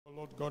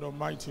Lord God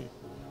Almighty.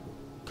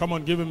 Come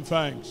on, give him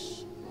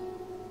thanks.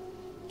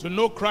 To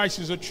know Christ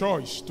is a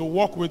choice. To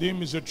walk with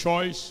him is a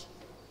choice.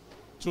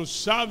 To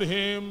serve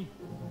him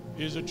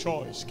is a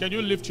choice. Can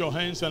you lift your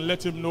hands and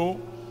let him know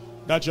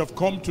that you've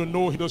come to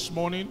know him this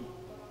morning?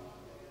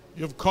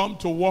 You've come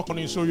to walk on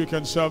him so you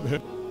can serve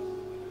him.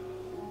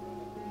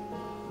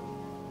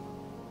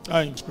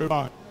 Thanks,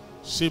 Spirit.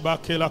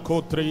 Sibakela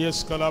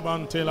kotreyes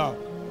kalabantela.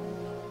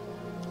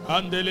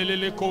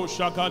 Andelele ko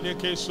shaka de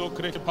keso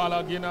krek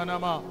palagina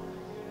nama.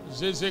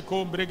 Zeze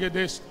ko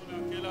bregedes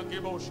kela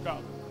geboshka.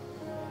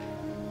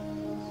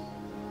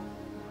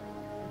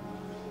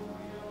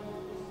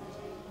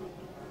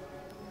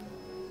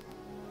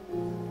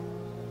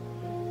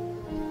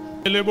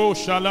 Elebo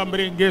shalam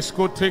bringes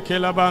ko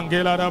tekela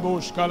bangela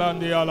rabosh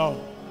kalandi ala.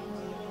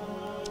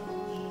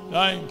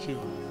 Thank you.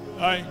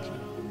 Thank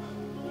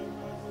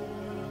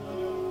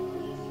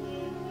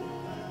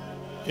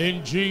you.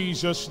 In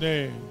Jesus'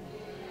 name.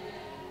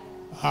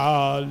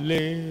 Hallelujah.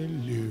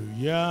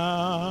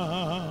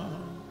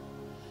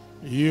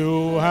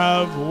 You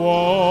have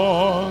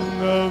won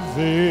the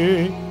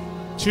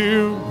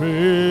victory.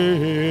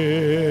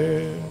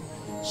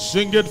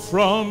 Sing it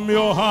from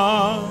your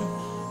heart.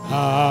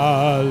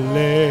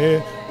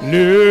 Hallelujah.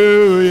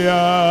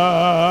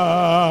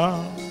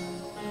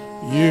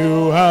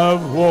 You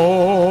have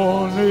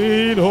won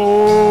it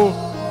all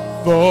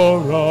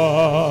for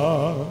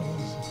us.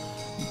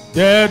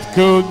 Death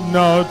could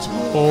not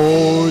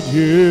hold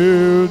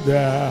you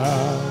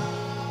down.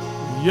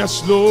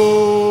 Yes,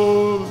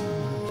 Lord,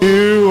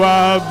 you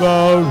are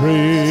the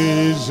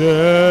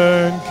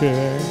risen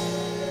King.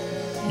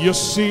 You're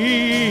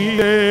seated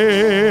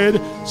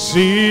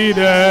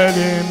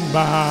in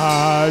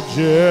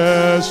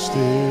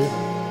majesty.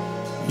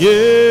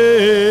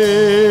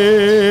 Yes,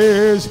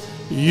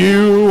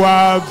 you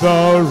are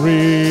the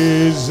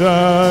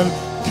risen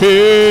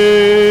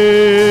King.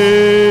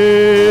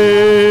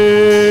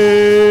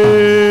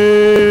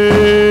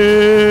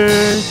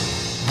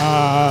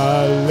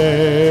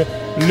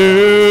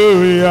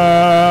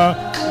 Hallelujah.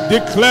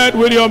 Declared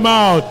with your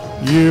mouth,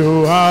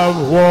 you have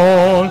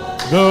won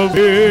the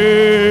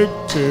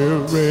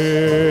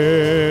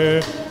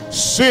victory.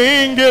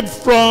 Sing it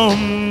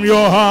from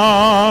your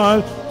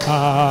heart.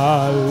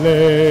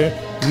 Hallelujah.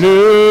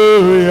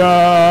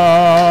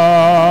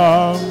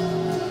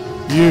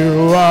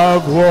 You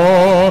have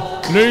won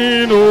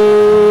it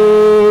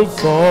all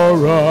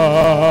for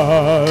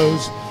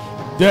us.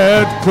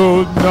 Death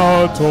could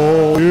not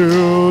hold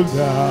you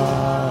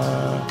down.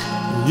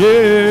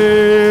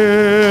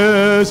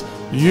 Yes,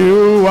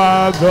 you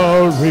are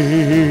the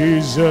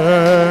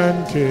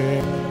risen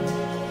King.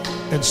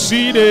 And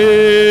seated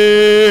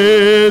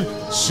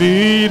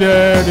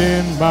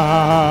in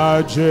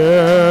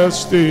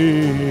majesty.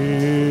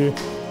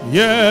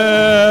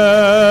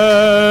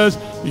 Yes,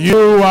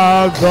 you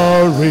are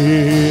the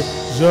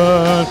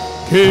risen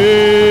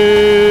King.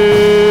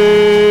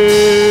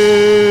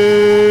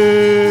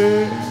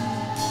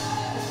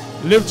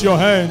 Lift your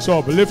hands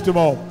up, lift them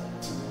up.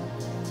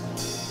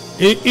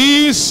 He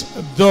is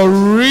the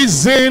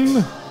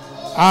risen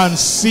and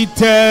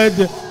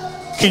seated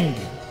King.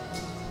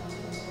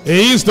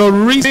 He is the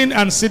risen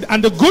and seated.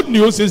 And the good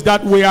news is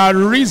that we are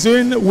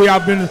risen, we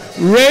have been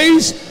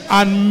raised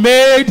and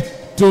made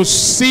to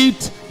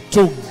sit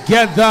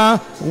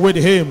together with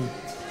him.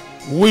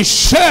 We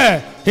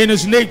share in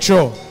his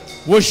nature.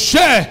 We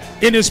share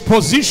in his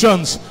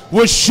positions.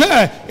 We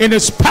share in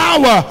his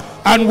power.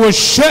 And we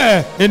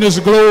share in his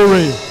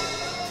glory.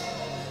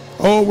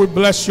 Oh, we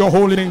bless your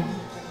holy name.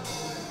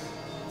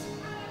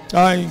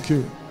 Thank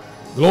you.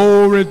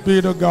 Glory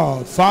be to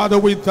God. Father,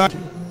 we thank you.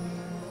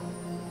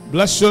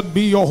 Blessed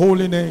be your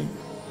holy name.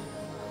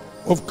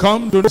 We've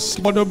come to this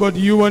order but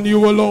you and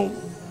you alone.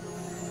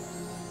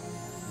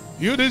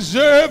 You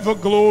deserve a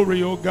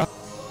glory, oh God.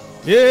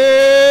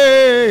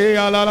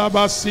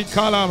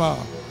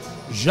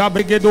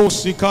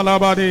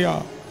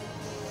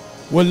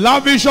 We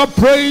lavish our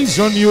praise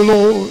on you,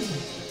 Lord.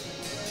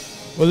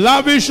 We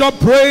lavish our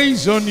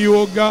praise on you,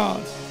 oh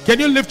God. Can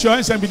you lift your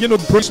hands and begin to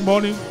praise this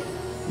morning?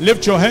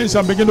 Lift your hands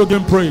and begin to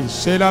give praise.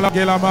 Say la la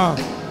gelama.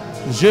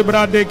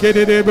 Jebra de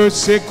kedebe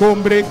se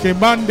kombre ke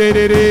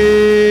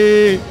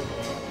mandere.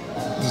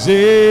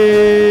 Ze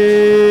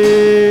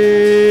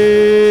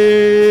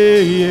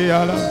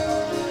yala.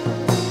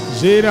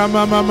 Zera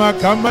mama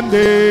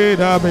kamande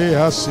da be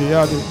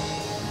hasiade.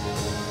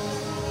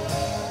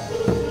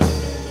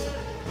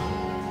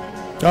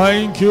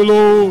 Thank you,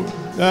 Lord.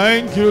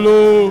 Thank you,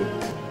 Lord.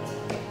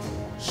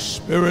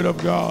 Spirit of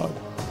God.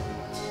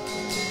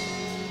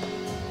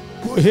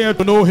 We're here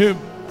to know him.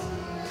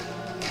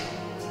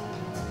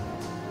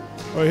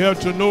 We're here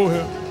to know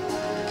him.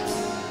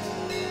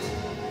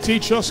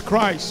 Teach us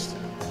Christ.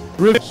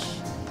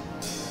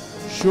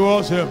 Show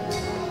us him.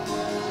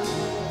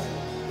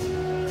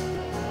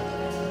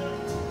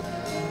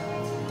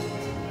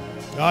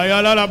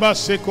 Ayala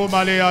baseko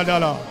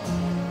maleadala.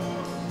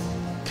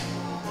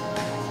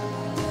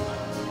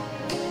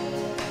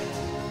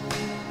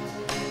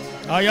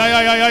 Ay,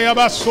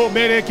 baso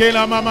bereke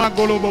la mama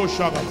golobo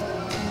shaba.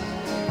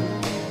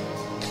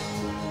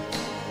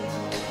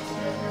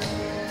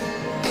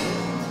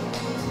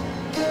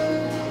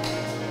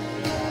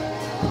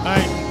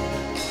 Thank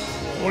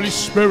you, Holy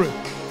Spirit.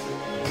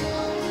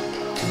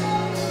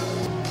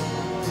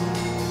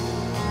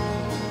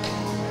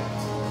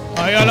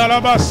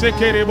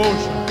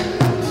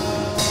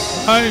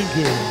 Thank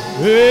you.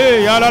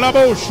 Hey,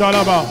 yalalabo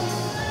shalaba.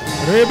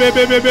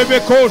 Rebebebebebe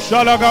ko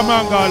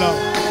shalagamangala.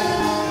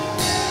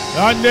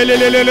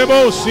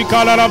 Andelelelelebo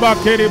sikalalaba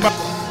keriba.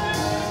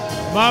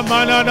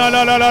 Mama na la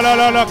la la la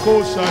la la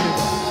ko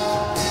saliba.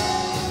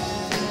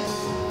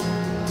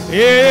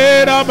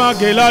 Era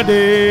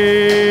magelade.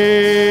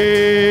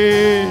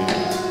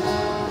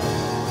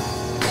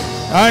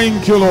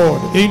 Thank you,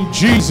 Lord, in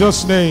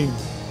Jesus' name.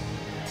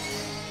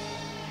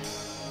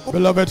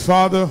 Beloved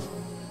Father,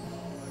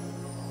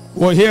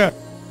 we're here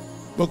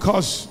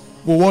because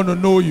we want to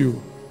know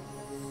you.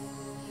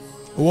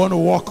 We want to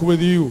walk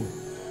with you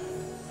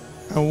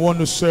and want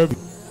to serve you.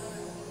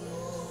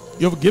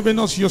 You've given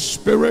us your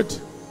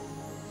Spirit.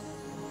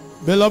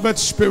 Beloved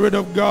Spirit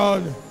of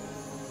God,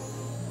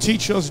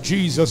 teach us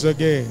Jesus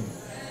again.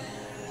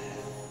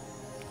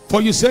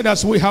 For you said,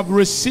 as we have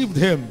received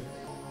him,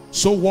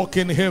 so walk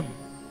in him.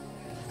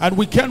 And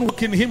we can't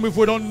walk in him if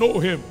we don't know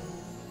him.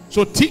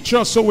 So teach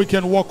us so we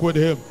can walk with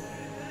him.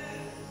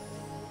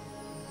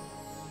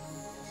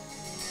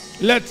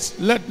 Let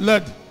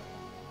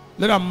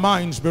our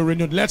minds be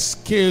renewed. Let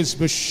scales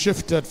be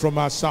shifted from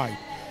our side.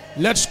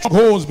 Let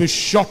strongholds be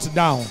shut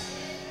down.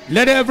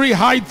 Let every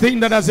high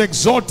thing that has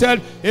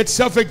exalted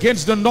itself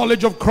against the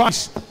knowledge of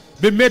Christ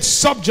be made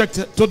subject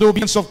to the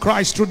obedience of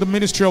Christ through the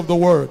ministry of the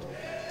word.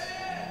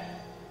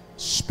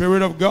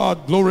 Spirit of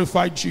God,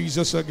 glorify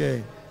Jesus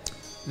again.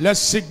 Let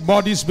sick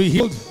bodies be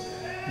healed.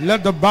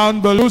 Let the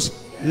bound be loosed.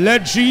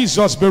 Let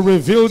Jesus be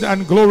revealed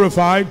and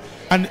glorified.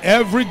 And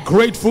every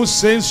grateful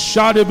saint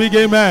shout a big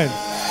amen.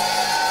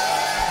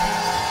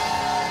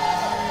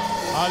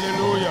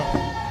 Hallelujah.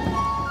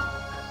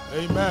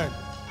 Amen.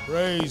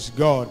 Praise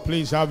God.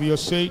 Please have your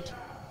seat.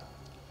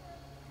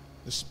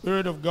 The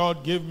Spirit of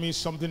God gave me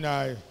something.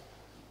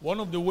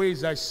 One of the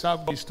ways I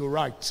serve God is to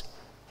write.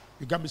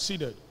 You can be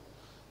seated.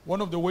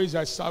 One of the ways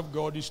I serve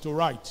God is to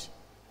write.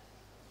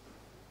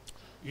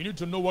 You need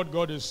to know what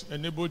God has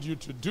enabled you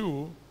to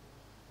do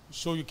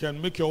so you can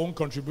make your own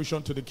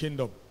contribution to the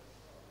kingdom.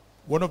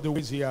 One of the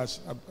ways he has,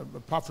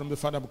 apart from the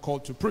fact I'm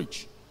called to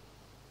preach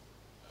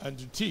and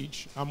to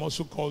teach, I'm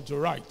also called to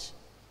write.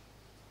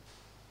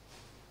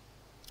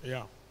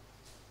 Yeah.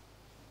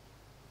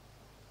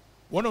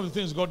 One of the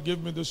things God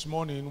gave me this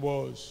morning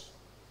was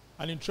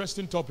an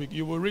interesting topic.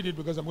 You will read it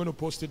because I'm going to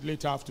post it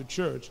later after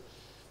church.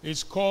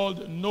 It's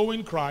called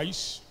Knowing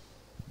Christ,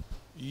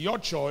 Your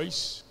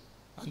Choice,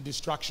 and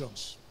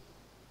Distractions.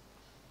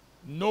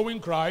 Knowing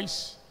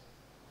Christ,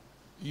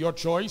 Your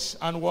Choice,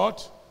 and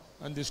what?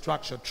 And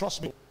distraction.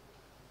 Trust me,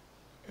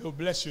 it will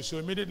bless you. So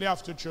immediately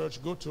after church,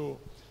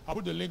 I'll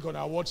put the link on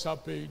our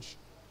WhatsApp page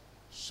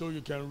so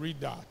you can read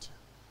that.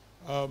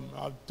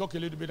 I'll talk a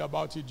little bit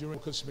about it during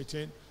workers'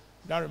 meeting.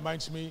 That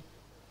reminds me,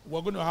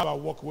 we're going to have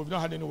we've not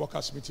had any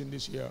workers' meeting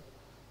this year.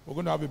 We're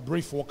going to have a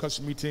brief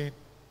workers' meeting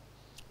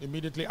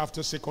immediately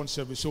after second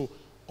service. So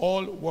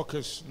all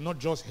workers, not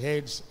just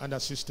heads and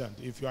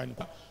assistants. If you're in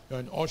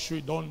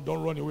ushering, don't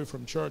run away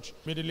from church.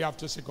 Immediately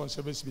after second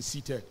service, be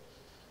seated.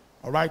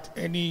 All right,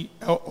 every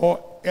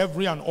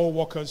and all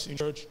workers in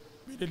church,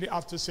 immediately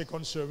after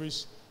second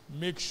service,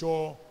 make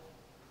sure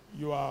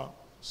you are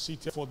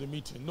seated for the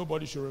meeting.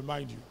 Nobody should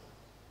remind you.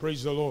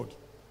 Praise the Lord.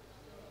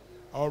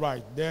 All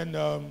right, then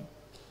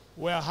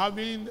we're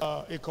having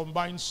a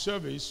combined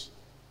service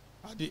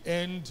at the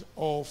end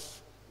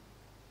of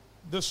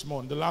this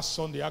month, the last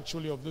Sunday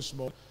actually of this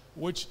month,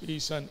 which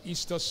is an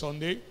Easter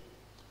Sunday.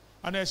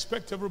 And I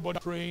expect everybody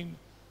praying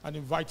and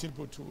inviting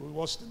people to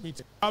watch the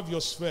meeting. Have your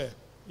sphere,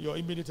 your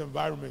immediate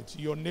environment,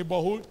 your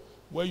neighborhood,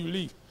 where you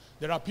live.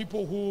 There are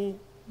people who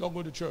don't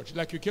go to church.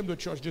 Like you came to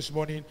church this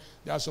morning,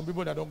 there are some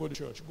people that don't go to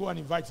church. Go and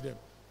invite them.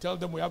 Tell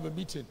them we have a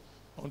meeting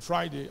on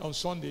Friday, on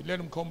Sunday. Let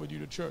them come with you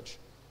to church.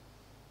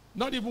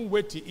 Not even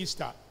wait till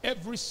Easter.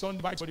 Every Sunday,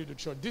 invite somebody to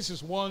church. This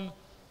is one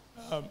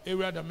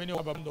area that many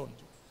have abandoned.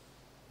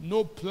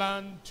 No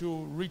plan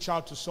to reach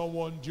out to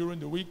someone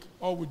during the week.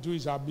 All we do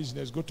is our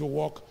business. Go to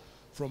work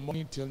from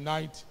morning till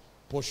night.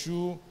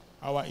 Pursue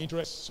our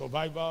interests,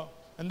 survival.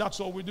 And that's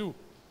all we do.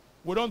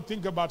 We don't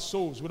think about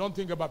souls. We don't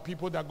think about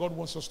people that God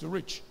wants us to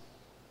reach.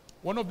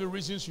 One of the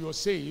reasons you're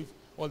saved,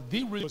 or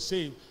the reason you're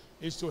saved,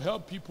 is to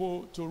help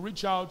people to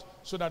reach out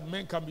so that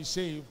men can be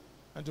saved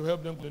and to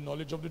help them with the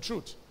knowledge of the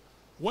truth.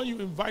 When you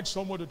invite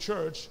someone to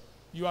church,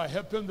 you are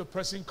helping the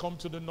person come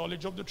to the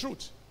knowledge of the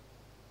truth.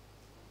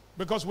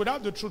 Because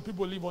without the truth,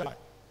 people live on lie.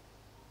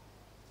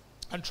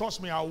 And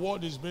trust me, our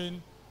world is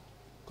being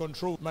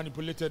controlled,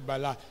 manipulated by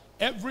lie.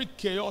 Every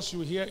chaos you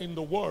hear in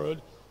the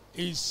world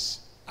is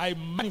a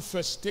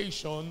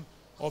manifestation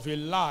of a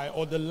lie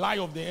or the lie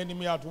of the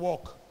enemy at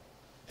work.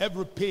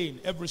 Every pain,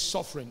 every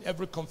suffering,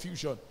 every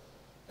confusion,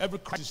 every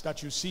crisis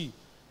that you see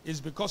is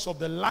because of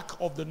the lack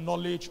of the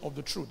knowledge of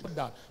the truth.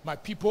 That my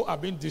people are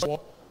being destroyed.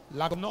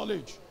 Lack of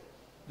knowledge.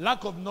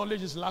 Lack of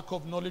knowledge is lack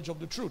of knowledge of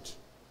the truth.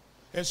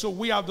 And so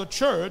we are the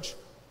church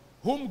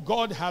whom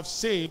God has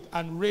saved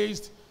and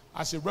raised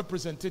as a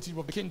representative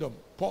of the kingdom.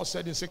 Paul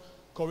said in 2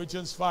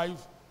 Corinthians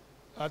 5,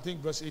 I think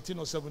verse 18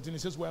 or 17, he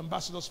says, we're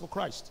ambassadors for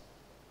Christ.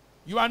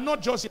 You are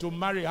not just to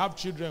marry, have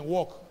children,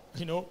 walk,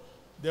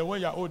 then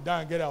when you're old,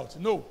 die and get out.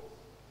 No.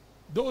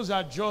 Those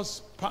are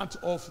just part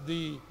of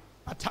the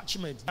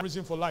attachment, the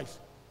reason for life.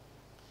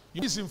 The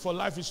reason for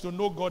life is to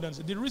know God. And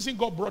the reason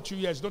God brought you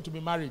here is not to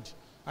be married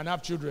and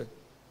have children.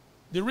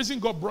 The reason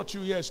God brought you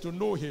here is to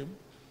know Him,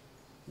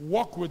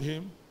 walk with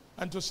Him,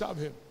 and to serve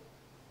Him.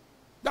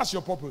 That's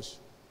your purpose.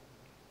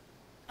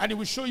 And He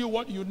will show you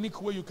what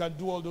unique way you can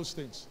do all those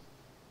things.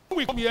 When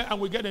we come here and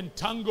we get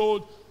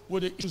entangled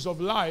with the issues of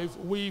life,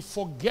 we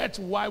forget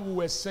why we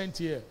were sent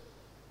here.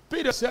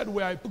 Peter said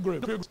we are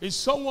pilgrims. Is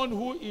someone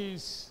who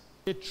is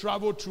a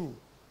travel through.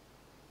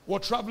 We're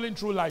traveling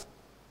through life.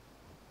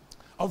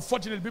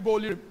 Unfortunately, people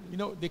only,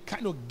 they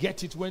kind of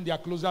get it when they are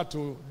closer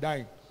to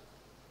dying.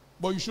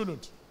 But you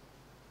shouldn't.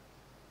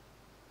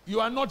 You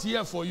are not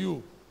here for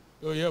you.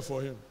 You're here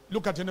for Him.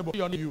 Look at your neighbor.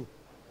 You're you.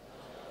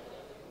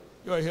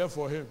 You're here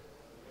for Him.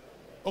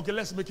 Okay,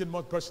 let's make it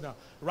more personal.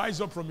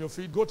 Rise up from your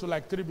feet. Go to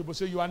like 3 people.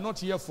 Say, you are not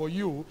here for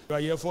you. You are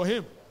here for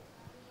Him.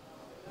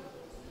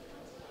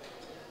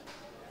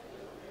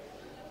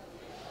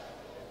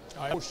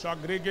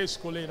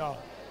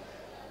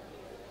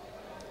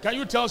 Can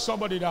you tell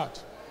somebody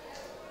that?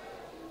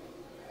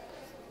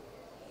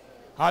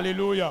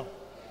 Hallelujah.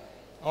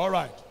 All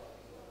right.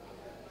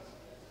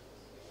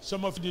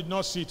 Some of you did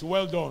not see it.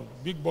 Well done,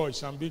 big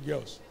boys and big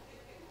girls.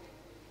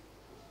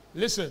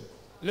 Listen.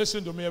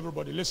 Listen to me,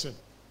 everybody. Listen.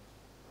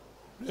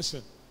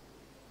 Listen.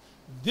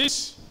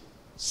 This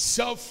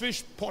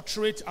selfish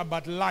portrait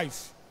about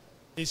life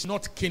is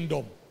not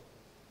kingdom.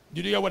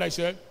 Did you hear what I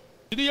said?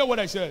 Did you hear what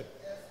I said?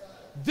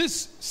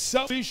 This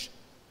selfish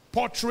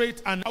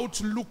portrait and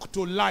outlook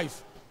to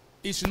life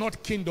is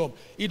not kingdom.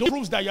 It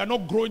proves that you are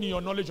not growing in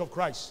your knowledge of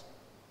Christ.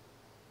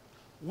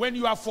 When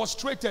you are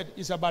frustrated,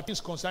 it's about things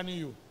concerning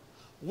you.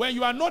 When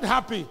you are not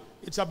happy,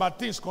 it's about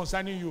things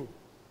concerning you.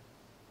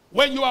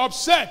 When you are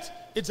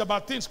upset, it's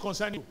about things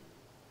concerning you.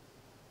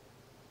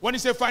 When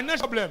it's a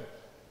financial problem,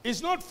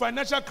 it's not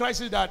financial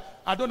crisis that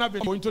I don't have to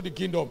go into the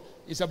kingdom.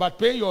 It's about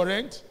paying your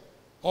rent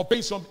or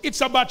paying something.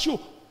 It's about you.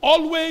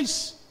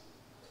 Always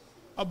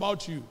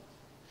about you.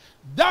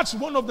 That's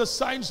one of the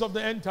signs of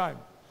the end time.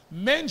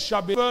 Men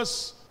shall be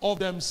first of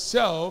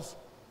themselves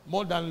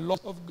more than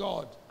lovers of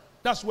God.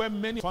 That's where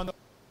many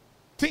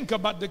think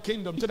about the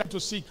kingdom, to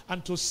seek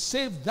and to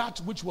save that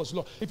which was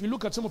lost. If you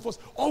look at some of us,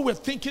 all we're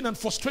thinking and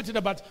frustrated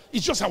about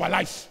is just our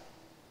life.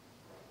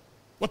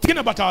 We're thinking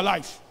about our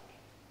life.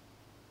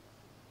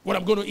 What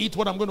I'm going to eat,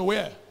 what I'm going to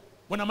wear.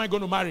 When am I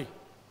going to marry?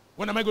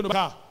 When am I going to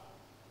car?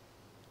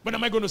 When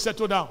am I going to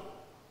settle down?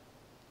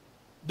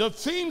 The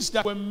things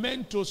that were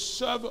meant to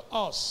serve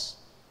us,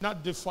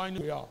 not define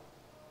who we are.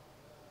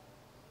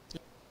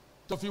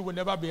 Some of you will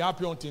never be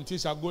happy until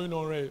things are going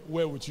on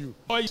well with you.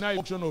 It's not a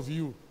function of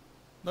you,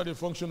 not a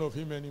function of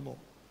Him anymore.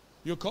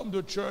 You come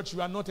to church,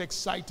 you are not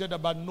excited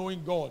about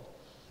knowing God.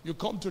 You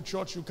come to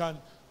church, you can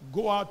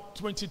go out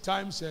 20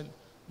 times and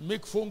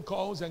make phone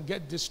calls and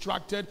get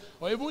distracted,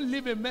 or even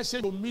leave a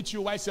message to meet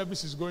you while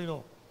service is going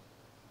on.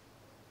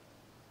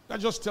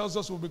 That just tells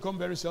us we'll become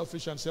very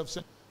selfish and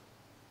self-centered.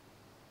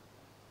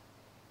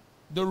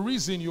 The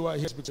reason you are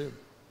here is because of Him.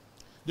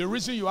 The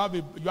reason you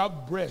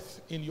have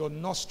breath in your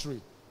nostril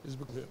is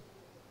because of Him.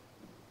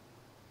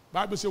 The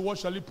Bible says, what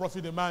shall it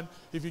profit a man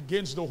if he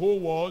gains the whole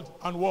world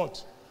and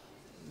what?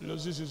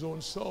 Loses his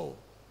own soul.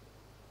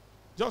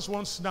 Just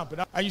one snap.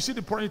 And you see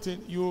the point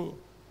thing, you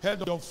heard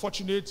of the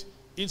unfortunate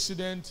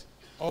incident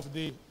of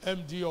the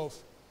MD of,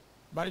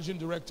 managing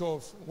director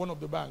of one of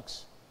the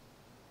banks,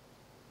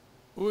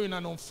 who in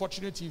an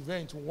unfortunate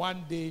event,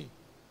 one day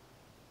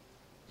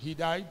he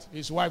died,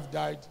 his wife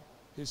died,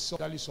 his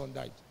son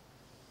died.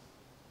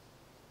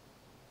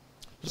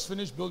 He's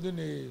finished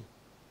building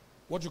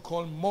what you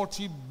call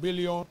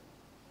multi-billion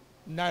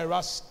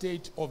naira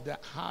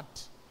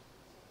state-of-the-art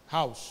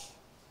house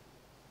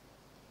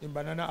in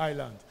Banana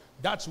Island.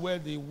 That's where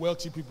the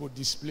wealthy people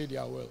display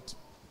their wealth.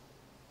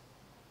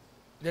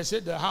 They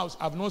said the house,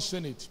 I've not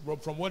seen it,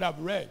 but from what I've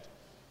read,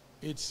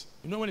 it's,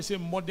 when they say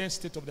modern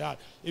state-of-the-art,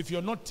 if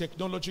you're not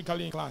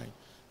technologically inclined,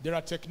 there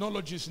are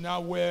technologies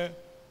now where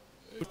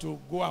to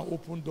go and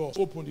open doors.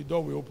 Open, the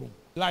door will open.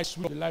 Light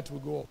switch, the light will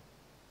go off.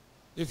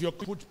 If you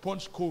put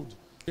punch code,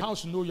 the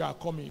house know you are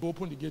coming, it will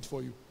open the gate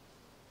for you.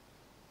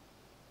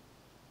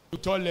 You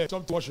toilet,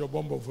 something to wash your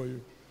bum for you.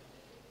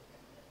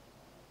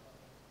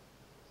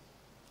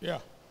 Yeah.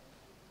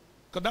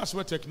 Because that's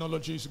where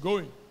technology is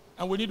going.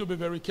 And we need to be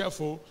very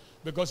careful,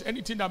 because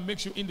anything that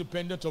makes you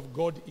independent of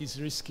God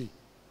is risky.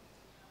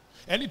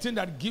 Anything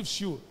that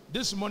gives you,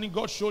 this morning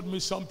God showed me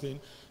something.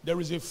 There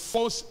is a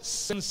false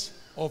sense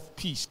of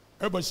peace.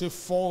 Everybody say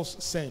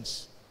false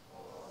sense.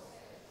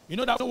 You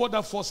know what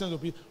that false sense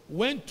of peace?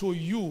 When to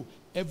you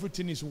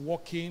everything is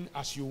working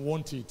as you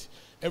want it.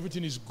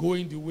 Everything is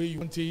going the way you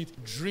want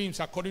it. Dreams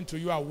according to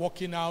you are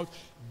working out.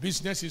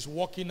 Business is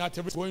working out.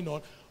 Everything's going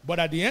on. But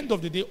at the end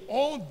of the day,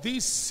 all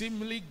these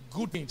seemingly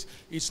good things,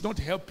 it's not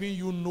helping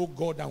you know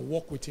God and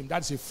walk with Him.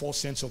 That's a false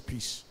sense of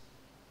peace.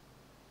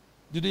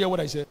 Did you hear what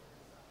I said?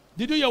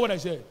 Did you hear what I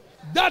said?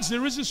 That's the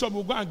reason some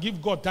will go and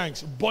give God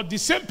thanks. But the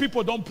same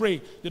people don't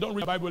pray. They don't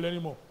read the Bible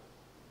anymore.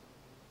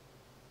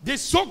 The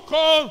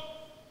so-called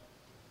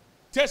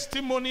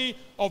testimony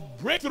of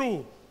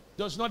breakthrough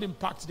does not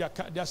impact their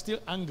character. They are still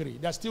angry.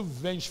 They are still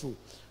vengeful.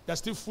 They are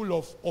still full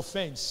of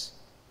offense.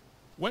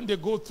 When they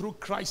go through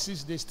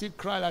crisis, they still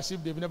cry as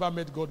if they've never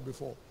met God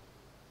before.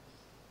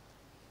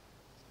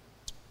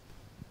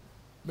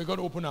 May God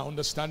open our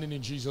understanding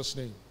in Jesus'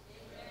 name.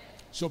 Amen.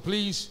 So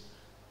please,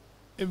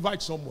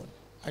 invite someone.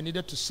 I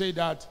needed to say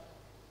that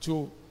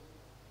to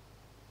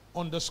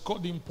underscore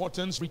the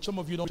importance. Some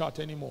of you don't chat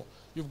anymore.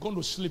 You've gone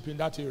to sleep in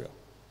that area.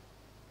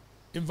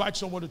 Invite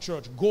someone to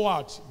church. Go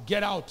out.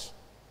 Get out.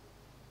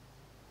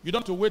 You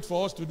don't have to wait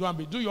for us to do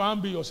ambi. Do your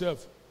ambi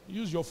yourself.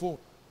 Use your phone.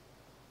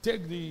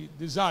 Take the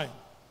design.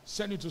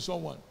 Send it to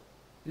someone.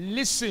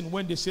 Listen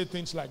when they say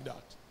things like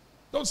that.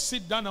 Don't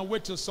sit down and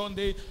wait till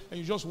Sunday and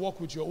you just walk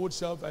with your old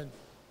self and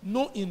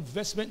no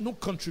investment, no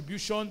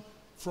contribution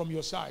from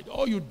your side.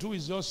 All you do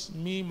is just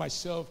me,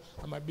 myself,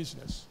 and my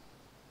business.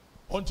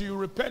 Until you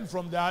repent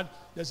from that,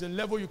 there's a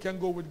level you can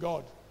go with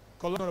God.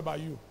 Because it's not about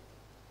you.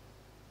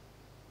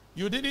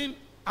 You didn't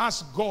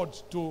ask God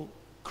to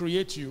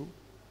create you.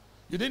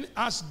 You didn't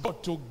ask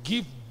God to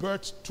give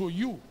birth to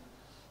you.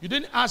 You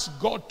didn't ask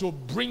God to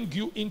bring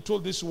you into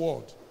this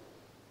world.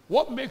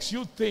 What makes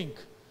you think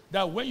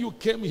that when you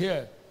came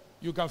here,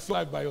 you can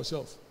fly by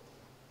yourself?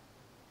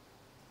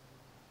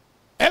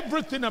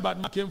 Everything about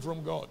me came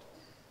from God.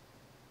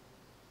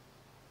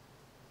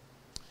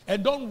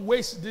 And don't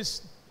waste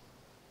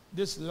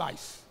this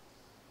life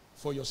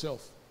for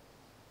yourself.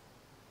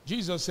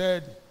 Jesus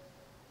said,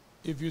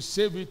 if you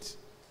save it,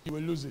 you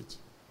will lose it.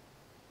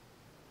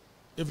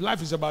 If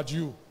life is about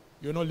you,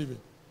 you're not living.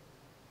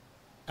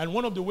 And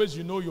one of the ways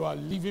you know you are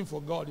living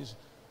for God is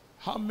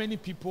how many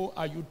people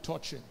are you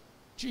touching?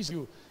 Jesus,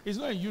 it's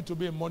not in you to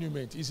be a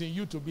monument. It's in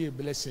you to be a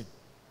blessing.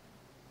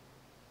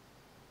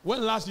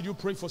 When last did you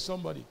pray for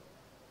somebody?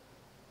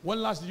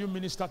 When last did you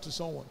minister to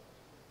someone?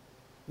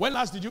 When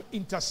last did you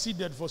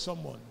intercede for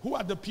someone? Who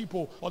are the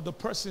people or the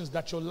persons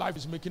that your life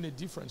is making a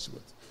difference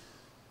with?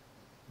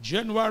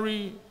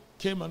 January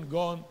came and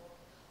gone.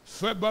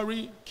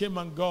 February came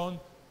and gone.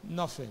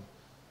 Nothing.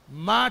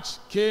 March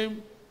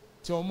came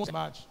to almost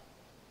March.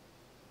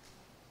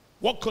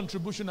 What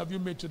contribution have you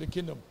made to the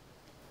kingdom?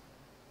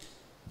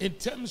 In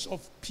terms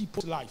of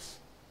people's life.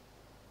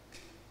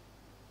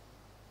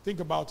 Think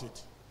about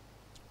it.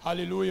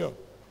 Hallelujah.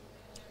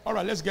 All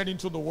right, let's get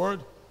into the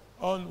word.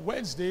 On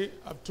Wednesday,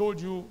 I've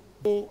told you,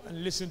 go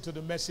and listen to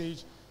the message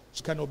so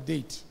you can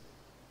update.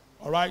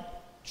 All right?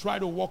 Try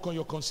to work on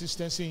your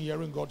consistency in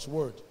hearing God's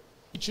word.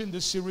 Teaching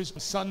this series on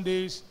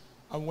Sundays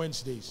and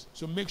Wednesdays.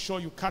 So make sure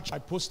you catch. I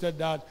posted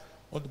that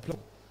on the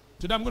platform.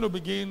 Today I'm going to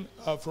begin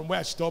from where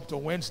I stopped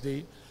on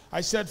Wednesday. I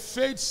said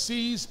faith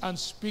sees and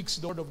speaks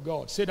the word of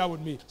God. Say that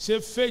with me. Say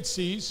faith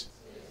sees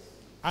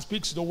and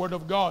speaks the word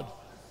of God.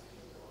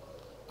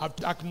 I've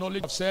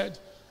acknowledged what I've said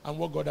and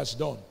what God has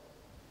done.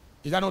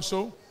 Is that not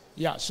so?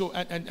 Yeah. So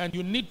and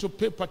you need to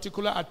pay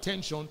particular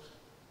attention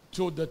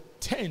to the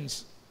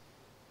tense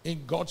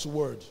in God's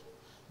word.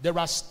 There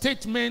are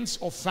statements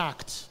of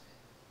fact.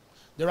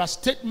 There are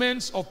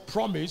statements of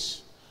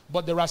promise,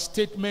 but there are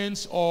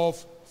statements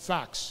of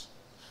facts.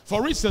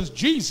 For instance,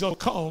 Jesus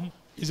come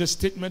is a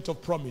statement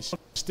of promise.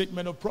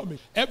 Statement of promise.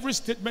 Every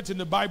statement in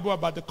the Bible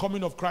about the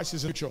coming of Christ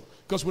is future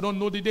because we don't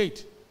know the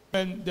date.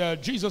 And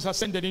Jesus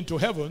ascended into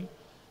heaven,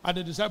 and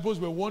the disciples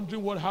were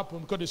wondering what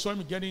happened because they saw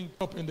him getting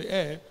up in the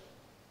air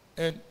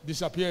and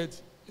disappeared,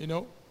 you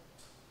know.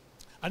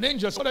 And then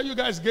just, what are you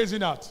guys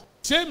gazing at?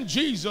 Same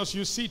Jesus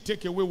you see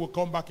take away will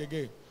come back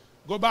again.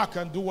 Go back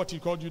and do what he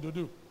called you to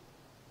do.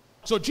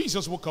 So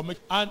Jesus will come.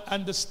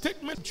 And the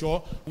statement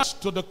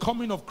to the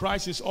coming of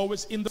Christ is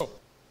always in the.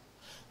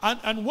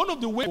 And one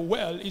of the ways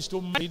well is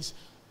to make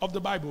of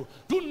the Bible.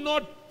 Do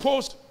not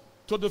post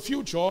to the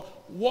future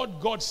what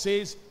God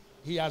says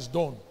he has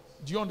done.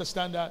 Do you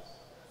understand that?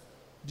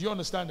 Do you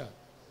understand that?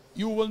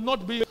 You will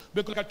not be,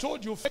 because like I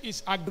told you, faith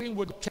is agreeing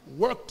with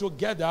work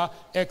together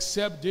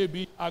except they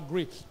be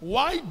agreed.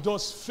 Why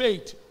does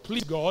faith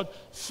please God?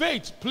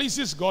 Faith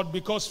pleases God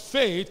because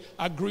faith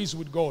agrees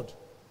with God.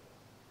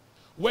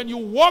 When you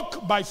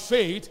walk by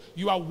faith,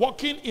 you are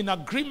walking in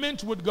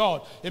agreement with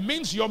God. It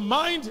means your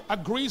mind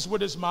agrees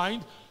with his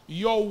mind,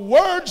 your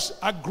words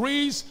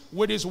agrees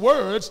with his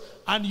words,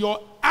 and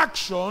your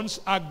actions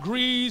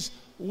agrees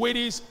with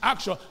his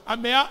action.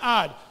 And may I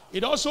add,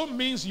 it also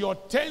means your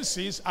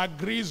tenses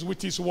agrees with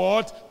his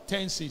what?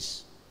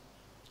 Tenses.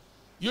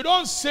 You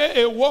don't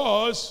say a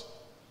was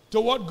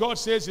to what God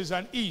says is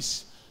an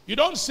is. You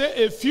don't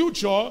say a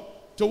future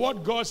to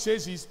what God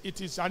says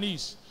it is an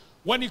is.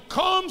 When it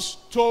comes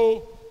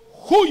to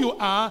who you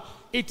are,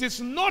 it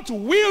is not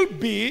will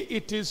be,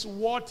 it is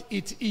what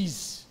it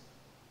is.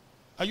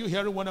 Are you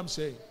hearing what I'm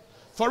saying?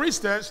 For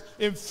instance,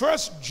 in 1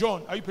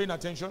 John, are you paying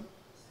attention?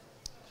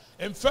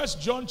 In 1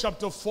 John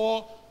chapter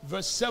 4,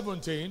 verse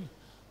 17,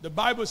 the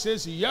Bible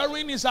says,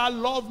 herein is our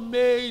love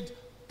made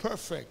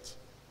perfect.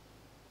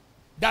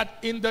 that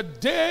in the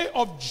day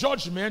of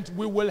judgment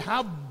we will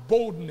have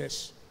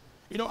boldness.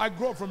 You know, I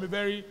grew up from a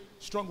very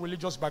strong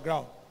religious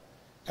background.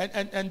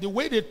 And the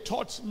way they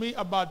taught me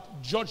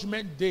about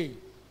Judgment Day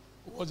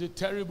was a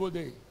terrible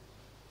day.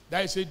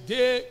 That is a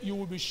day you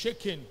will be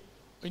shaken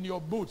in your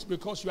boots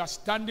because you are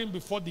standing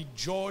before the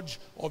judge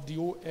of the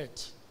whole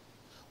earth.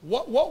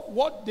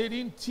 What they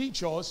didn't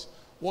teach us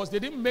was they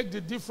didn't make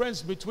the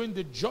difference between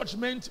the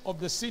judgment of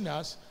the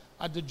sinners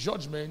and the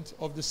judgment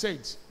of the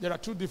saints. There are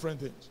two different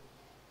things.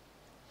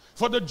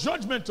 For the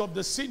judgment of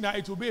the sinner,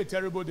 it will be a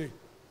terrible day.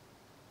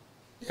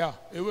 Yeah,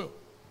 it will.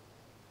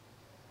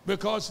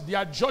 Because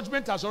their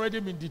judgment has already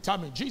been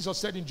determined. Jesus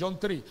said in John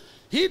 3,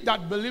 he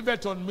that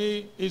believeth on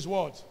me is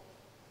what?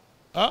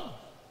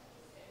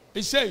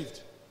 Is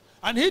saved.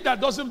 And he that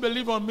doesn't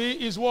believe on me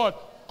is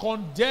what?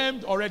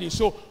 Condemned already.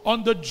 So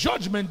on the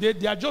judgment day,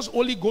 they are just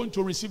only going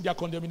to receive their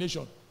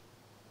condemnation.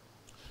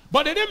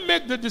 But they didn't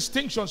make the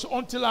distinctions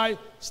until I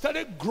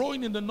started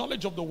growing in the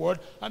knowledge of the word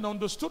and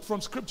understood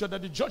from scripture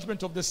that the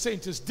judgment of the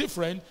saint is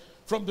different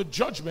from the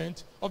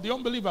judgment of the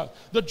unbeliever.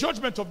 The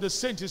judgment of the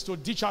saint is to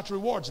dish out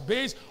rewards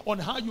based on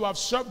how you have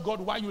served God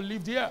while you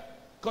lived here.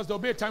 Because there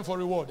will be a time for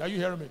reward. Are you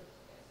hearing me?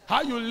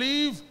 How you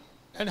live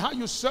and how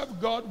you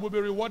serve God will be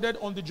rewarded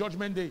on the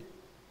judgment day.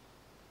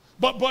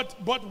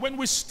 But when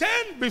we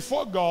stand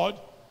before God,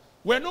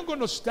 we're not going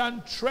to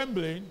stand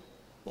trembling.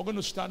 We're going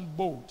to stand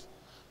bold.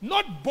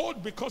 Not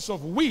bold because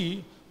of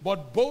we,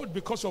 but bold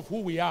because of who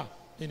we are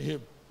in him.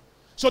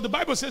 So the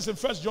Bible says in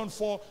 1 John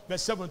 4,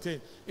 verse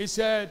 17, it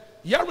said,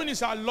 herein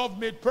is our love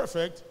made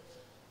perfect,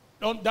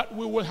 that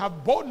we will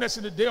have boldness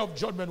in the day of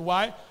judgment.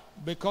 Why?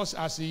 Because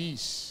as he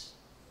is,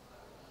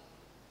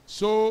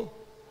 so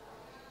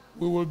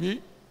we will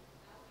be,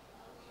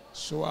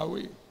 so are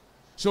we.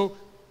 So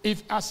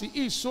if as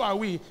he is, so are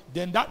we,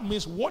 then that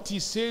means what he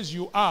says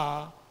you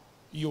are,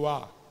 you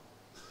are.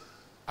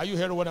 Are you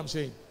hearing what I'm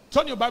saying?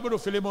 Turn your Bible to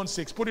Philemon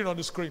 6. Put it on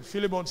the screen.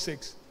 Philemon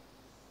 6.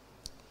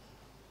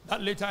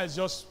 That later is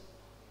just,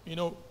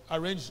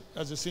 arranged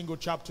as a single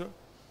chapter.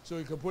 So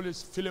you can put it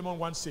Philemon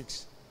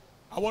 1:6.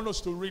 I want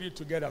us to read it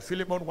together.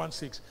 Philemon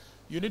 1:6.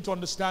 You need to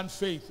understand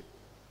faith,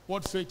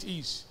 what faith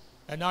is,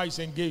 and how it's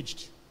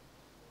engaged.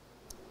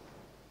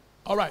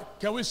 All right.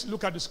 Can we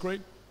look at the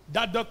screen?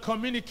 That the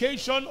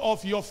communication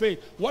of your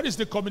faith. What is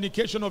the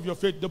communication of your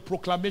faith? The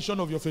proclamation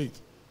of your faith.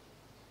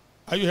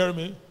 Are you hearing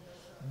me?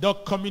 The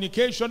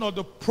communication or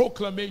the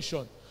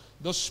proclamation.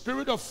 The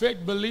spirit of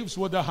faith believes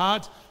with the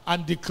heart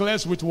and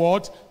declares with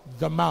what?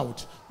 The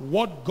mouth.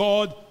 What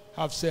God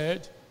has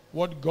said,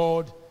 what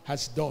God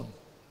has done.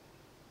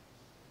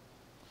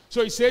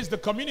 So he says the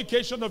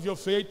communication of your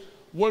faith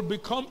will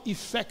become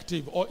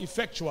effective or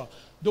effectual.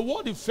 The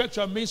word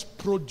effectual means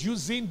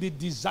producing the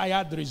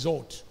desired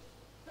result.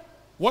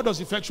 What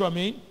does effectual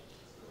mean?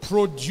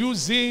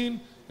 Producing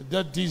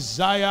the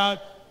desired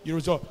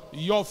result.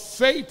 Your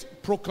faith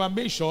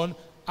proclamation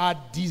are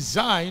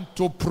designed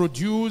to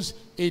produce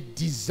a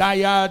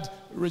desired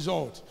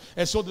result.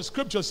 And so the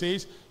scripture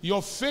says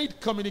your faith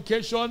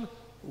communication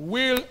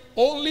will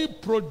only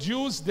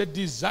produce the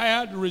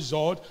desired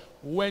result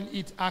when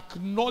it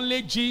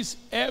acknowledges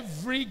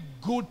every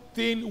good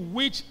thing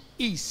which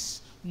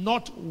is,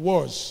 not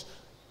was.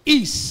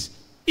 Is.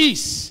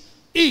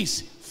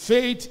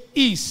 Faith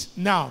is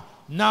now.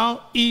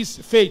 Now is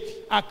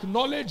faith.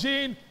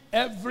 Acknowledging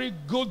every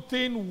good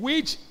thing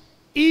which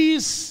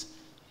is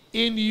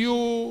in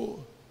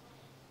you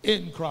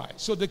in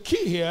Christ. So the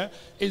key here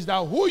is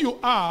that who you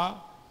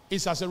are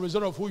is as a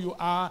result of who you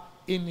are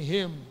in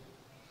him.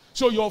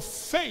 So your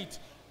faith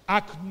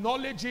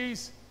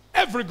acknowledges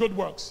every good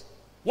works.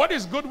 What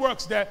is good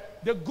works there?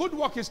 The good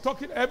work is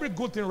talking, every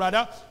good thing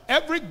rather.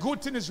 Every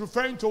good thing is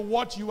referring to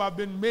what you have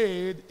been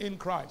made in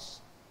Christ.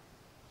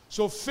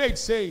 So faith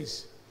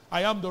says,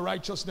 I am the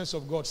righteousness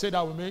of God. Say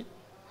that with me.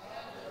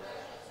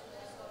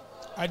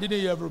 I didn't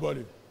hear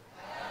everybody.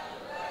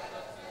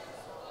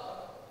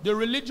 The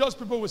religious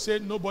people will say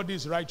nobody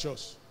is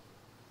righteous.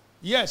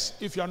 Yes,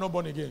 if you are not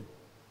born again.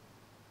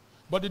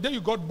 But the day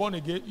you got born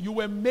again, you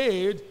were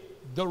made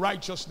the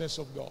righteousness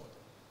of God.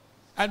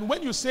 And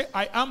when you say,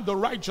 I am the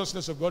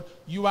righteousness of God,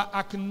 you are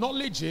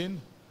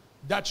acknowledging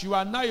that you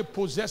are now a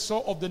possessor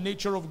of the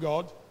nature of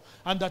God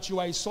and that you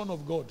are a son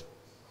of God.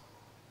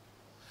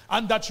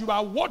 And that you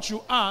are what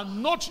you are,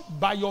 not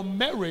by your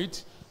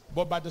merit,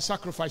 but by the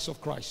sacrifice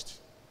of Christ.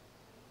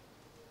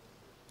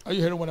 Are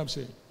you hearing what I'm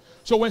saying?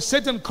 So when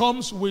Satan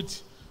comes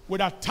with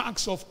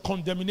attacks of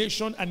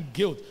condemnation and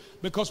guilt,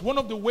 because one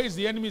of the ways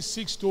the enemy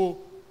seeks to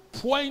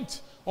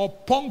point or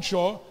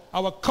puncture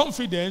our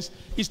confidence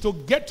is to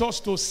get us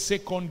to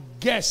second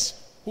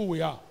guess who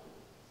we are.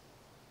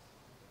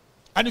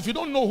 And if you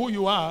don't know who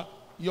you are,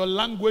 your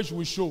language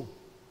will show.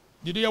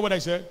 Did you hear what I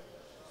said?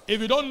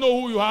 If you don't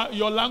know who you are,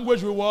 your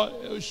language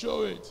will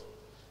show it.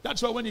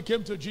 That's why when he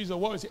came to Jesus,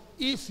 what was it?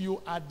 If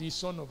you are the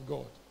Son of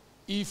God,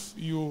 if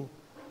you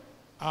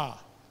are.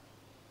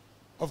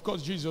 Of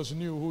course, Jesus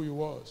knew who he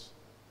was.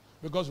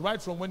 Because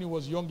right from when he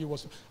was young, he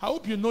was. I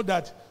hope you know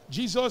that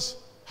Jesus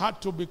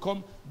had to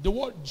become, the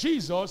word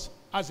Jesus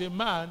as a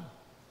man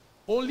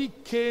only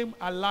came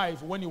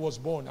alive when he was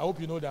born. I hope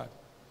you know that.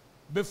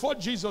 Before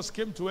Jesus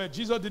came to earth,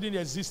 Jesus didn't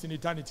exist in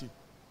eternity.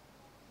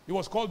 He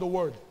was called the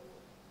Word.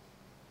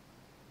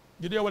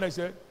 Did you hear what I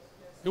said?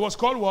 He was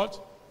called what?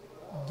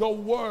 The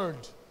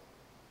Word.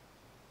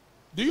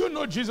 Do you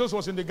know Jesus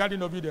was in the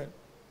Garden of Eden?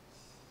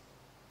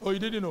 Oh, you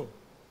didn't know?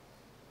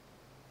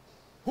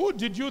 Who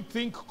did you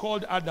think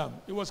called Adam?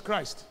 It was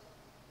Christ.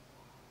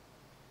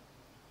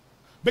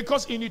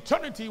 Because in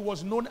eternity he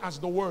was known as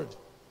the Word.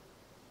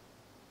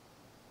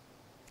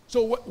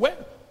 So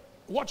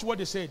watch what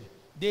they said.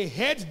 They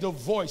heard the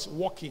voice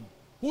walking.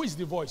 Who is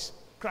the voice?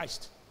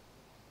 Christ.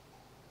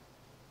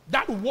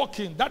 That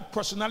walking, that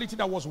personality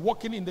that was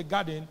walking in the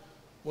garden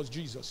was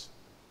Jesus.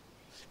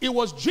 It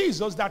was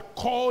Jesus that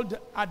called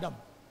Adam.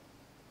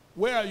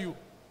 Where are you?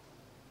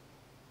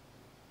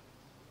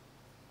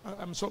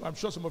 I'm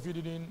sure some of you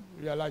didn't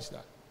realize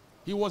that.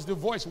 He was the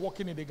voice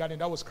walking in the garden.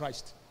 That was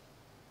Christ.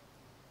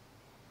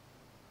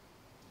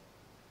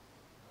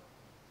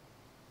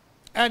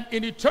 And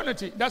in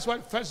eternity, that's why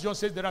 1 John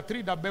says there are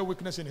three that bear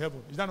witness in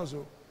heaven. Is that not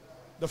so?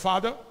 The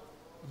Father,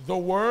 the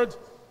Word,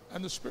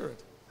 and the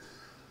Spirit.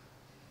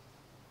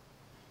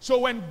 So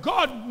when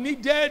God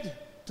needed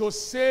to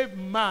save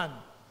man,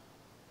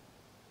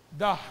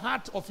 the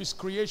heart of his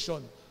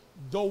creation,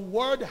 the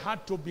Word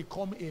had to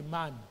become a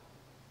man.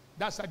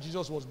 That's how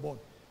Jesus was born.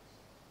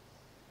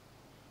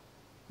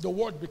 The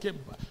Word became,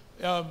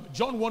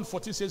 John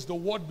 1:14 says the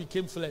Word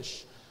became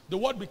flesh. The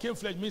Word became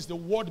flesh means the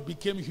Word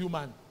became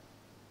human.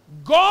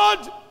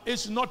 God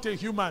is not a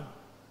human.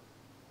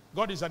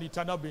 God is an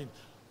eternal being.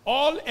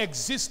 All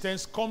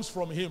existence comes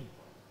from him.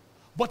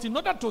 But in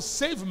order to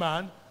save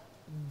man,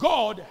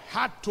 God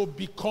had to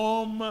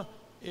become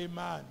a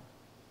man.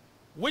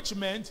 Which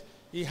meant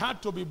he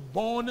had to be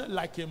born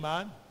like a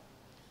man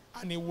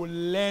and he would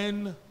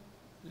learn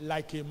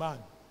like a man.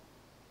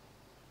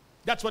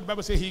 That's what the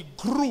Bible says. He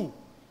grew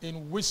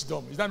in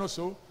wisdom. Is that not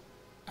so?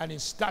 And in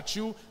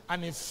stature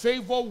and in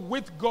favor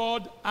with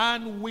God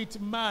and with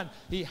man.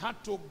 He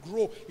had to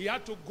grow. He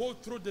had to go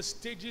through the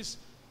stages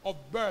of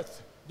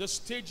birth, the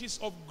stages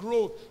of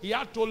growth. He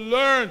had to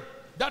learn.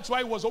 That's why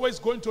he was always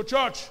going to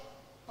church.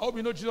 I hope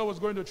you know Jesus was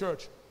going to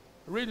church.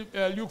 Read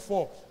Luke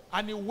 4.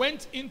 And he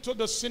went into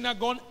the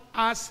synagogue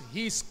as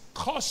his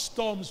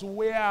customs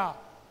were.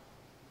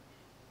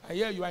 I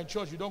hear you are in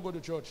church. You don't go to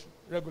church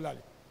regularly.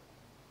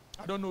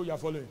 I don't know you are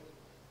following.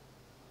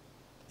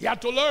 He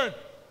had to learn.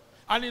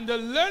 And in the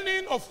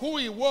learning of who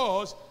he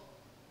was,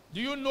 do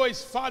you know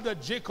his father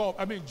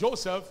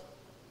Joseph,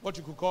 what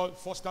you could call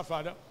foster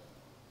father,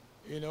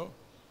 you know?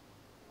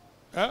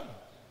 And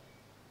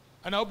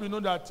I hope you know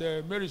that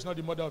Mary is not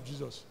the mother of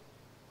Jesus.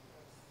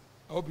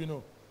 I hope you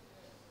know.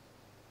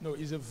 No,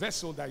 it's a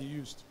vessel that he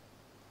used.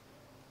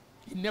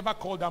 He never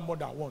called her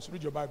mother once.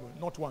 Read your Bible,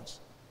 not once.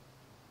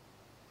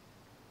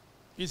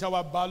 It's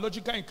our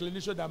biological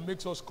inclination that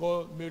makes us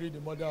call Mary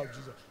the mother of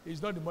Jesus.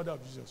 It's not the mother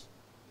of Jesus.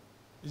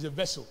 It's a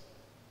vessel.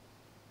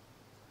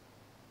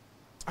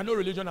 I know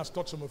religion has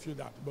taught some of you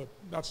that,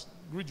 but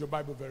read your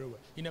Bible very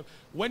well.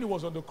 When he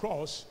was on the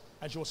cross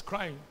and she was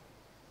crying,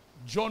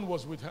 John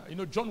was with her.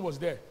 John was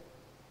there.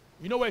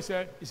 You know what he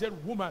said? He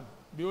said, "Woman,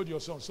 behold your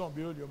son. Son,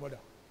 behold your mother."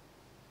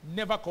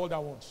 Never called her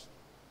once.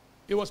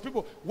 It was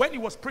people, when he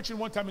was preaching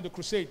one time in the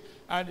crusade,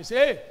 and he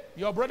said, "Hey,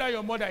 your brother,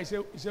 your mother." He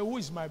said, "Who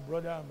is my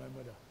brother and my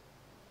mother?"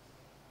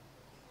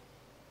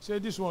 He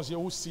said, "These ones here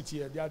who sit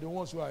here, they are the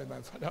ones who are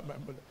my father and my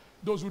mother.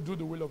 Those who do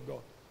the will of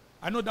God."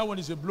 I know that one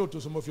is a blow to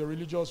some of your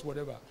religious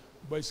whatever,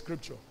 but it's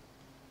scripture.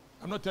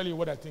 I'm not telling you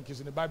what I think is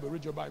in the Bible.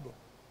 Read your Bible.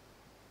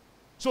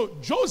 So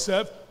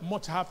Joseph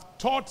must have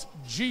taught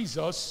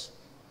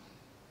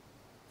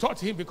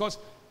him, because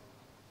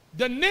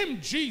the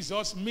name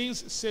Jesus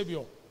means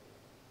Savior.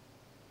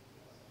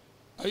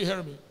 Are you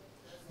hearing me?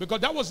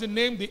 Because that was the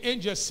name the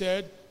angel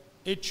said,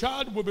 "A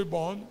child will be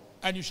born,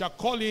 and you shall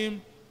call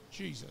him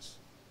Jesus."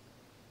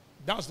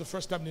 That was the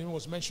first time the name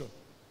was mentioned.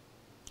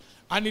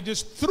 And it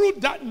is through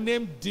that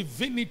name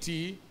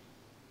divinity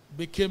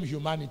became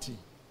humanity.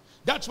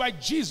 That's why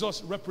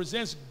Jesus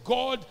represents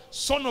God,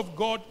 Son of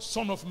God,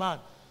 Son of Man.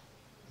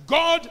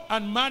 God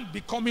and man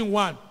becoming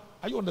one.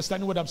 Are you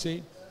understanding what I'm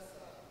saying?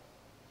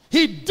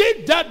 He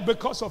did that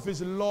because of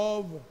his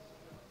love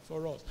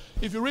for us.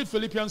 If you read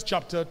Philippians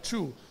chapter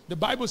 2, the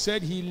Bible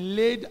said he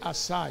laid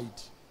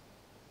aside.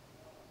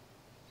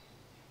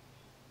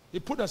 He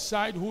put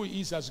aside who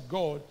he is as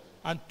God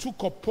and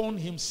took upon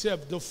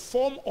himself the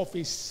form of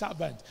a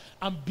servant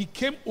and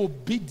became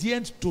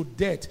obedient to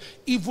death,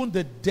 even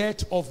the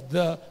death of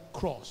the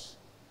cross.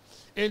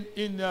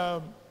 In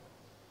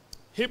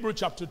Hebrews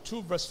chapter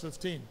 2 verse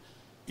 15,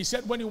 he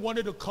said when he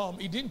wanted to come,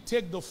 he didn't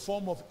take the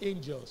form of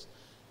angels.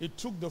 He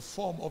took the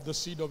form of the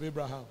seed of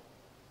Abraham.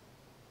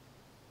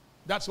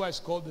 That's why it's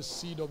called the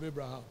seed of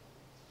Abraham.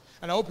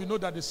 And I hope you know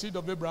that the seed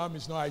of Abraham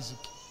is not Isaac.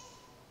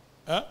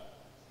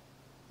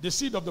 The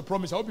seed of the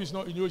promise, I hope you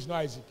know it's not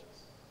Isaac.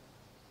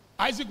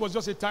 Isaac was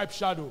just a type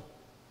shadow.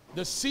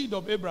 The seed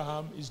of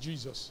Abraham is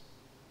Jesus.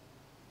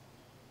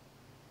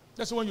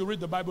 That's why when you read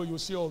the Bible, you'll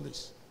see all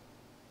this.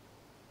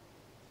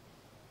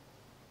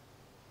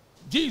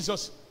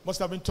 Jesus must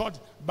have been taught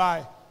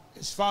by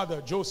his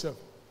father, Joseph.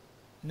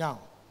 Now,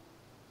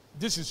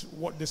 this is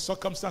what the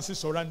circumstances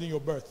surrounding your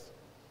birth.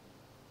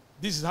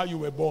 This is how you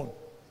were born.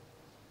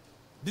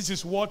 This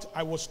is what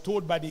I was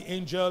told by the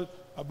angel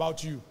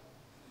about you.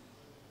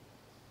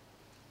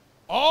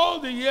 All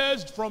the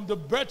years from the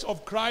birth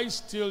of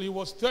Christ till he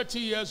was 30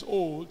 years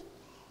old,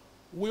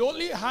 we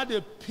only had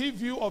a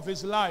preview of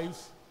his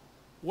life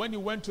when he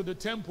went to the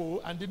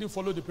temple and didn't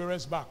follow the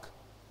parents back.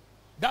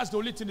 That's the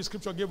only thing the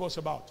scripture gave us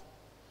about.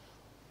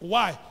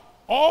 Why?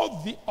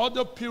 All the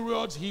other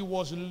periods he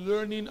was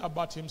learning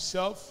about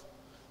himself,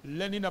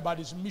 learning about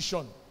his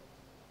mission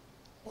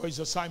or his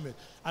assignment.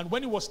 And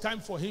when it was time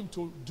for him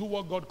to do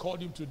what God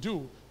called him to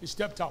do, he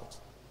stepped out.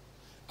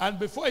 And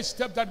before he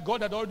stepped out,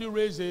 God had already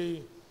raised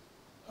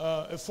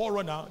a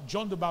forerunner,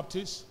 John the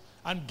Baptist,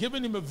 and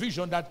given him a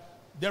vision that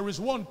there is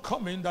one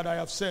coming that I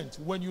have sent.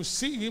 When you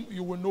see him,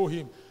 you will know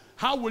him.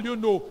 How will you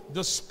know?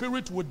 The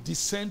Spirit would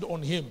descend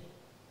on him.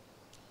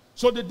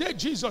 So the day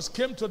Jesus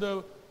came to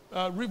the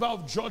river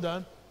of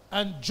Jordan,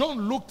 and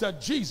John looked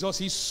at Jesus,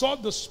 he saw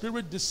the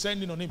Spirit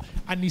descending on him,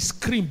 and he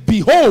screamed,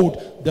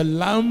 "Behold, the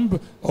Lamb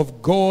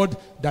of God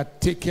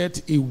that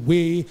taketh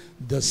away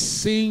the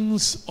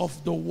sins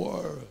of the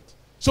world."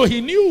 So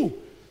he knew.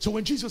 So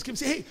when Jesus came, he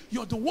said, "Hey,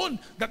 you're the one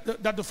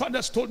that the Father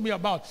has told me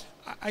about.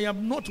 I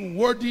am not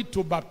worthy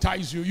to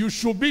baptize you. You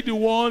should be the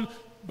one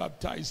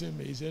baptizing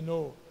me." He said,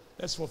 "No,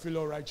 let's fulfill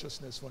all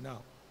righteousness for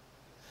now."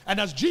 And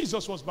as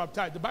Jesus was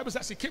baptized, the Bible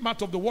says he came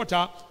out of the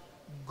water,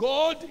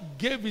 God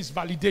gave his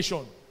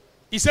validation.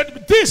 He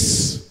said,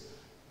 "This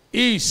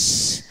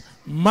is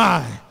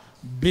my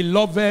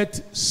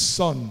beloved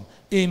Son,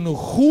 in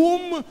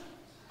whom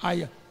I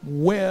am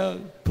well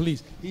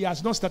pleased." He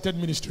has not started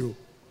ministry.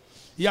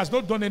 He has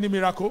not done any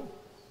miracle.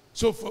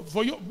 So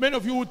for you, many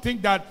of you who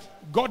think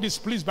that God is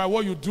pleased by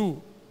what you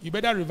do, you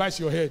better revise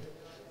your head.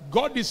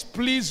 God is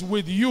pleased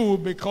with you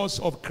because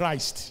of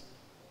Christ.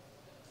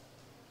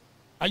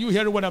 Are you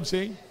hearing what I'm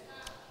saying?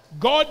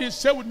 God is,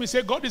 say with me,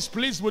 say, God is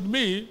pleased with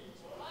me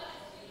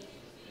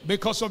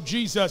because of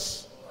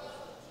Jesus.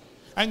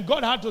 And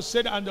God had to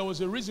say that, and there was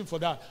a reason for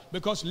that.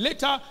 Because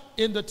later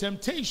in the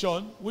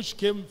temptation, which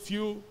came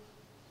few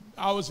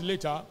hours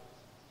later,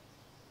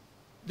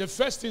 the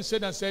first thing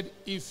Satan said,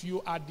 "If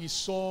you are the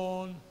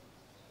Son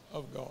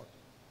of God."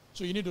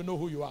 So you need to know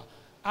who you are.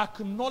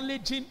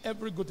 Acknowledging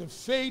every good thing.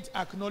 Faith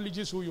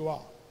acknowledges who you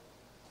are.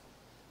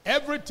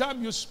 Every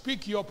time you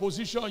speak your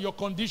position, your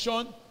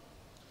condition,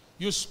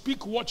 you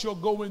speak what you're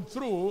going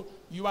through,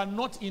 you are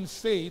not in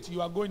faith,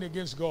 you are going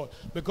against God.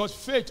 Because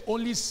faith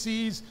only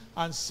sees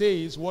and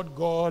says what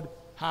God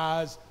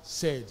has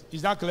said.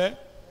 Is that clear?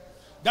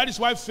 That is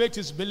why faith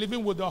is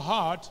believing with the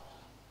heart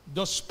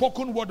the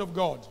spoken word of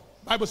God.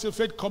 Bible says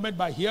faith cometh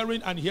by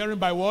hearing, and hearing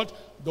by what?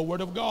 The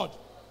word of God.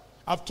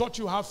 I've taught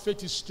you how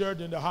faith is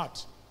stirred in the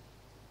heart.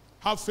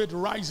 How faith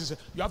rises.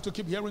 You have to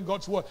keep hearing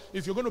God's word.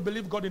 If you're going to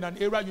believe God in an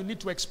area, you need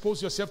to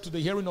expose yourself to the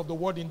hearing of the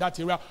word in that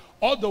area.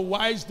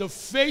 Otherwise, the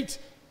faith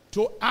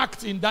to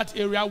act in that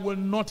area will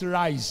not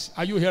rise.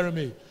 Are you hearing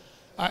me?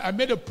 I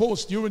made a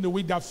post during the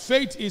week that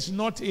faith is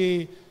not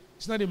a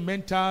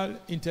mental,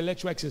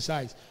 intellectual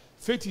exercise.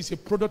 Faith is a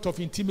product of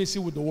intimacy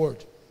with the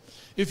word.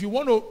 If you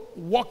want to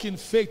walk in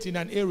faith in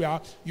an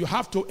area, you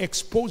have to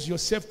expose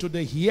yourself to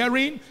the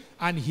hearing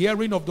and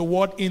hearing of the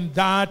word in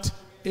that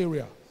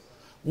area.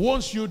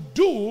 Once you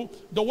do,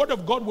 the word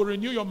of God will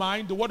renew your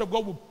mind. The word of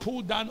God will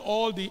pull down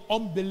all the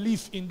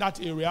unbelief in that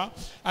area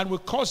and will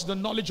cause the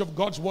knowledge of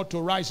God's word to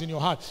rise in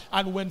your heart.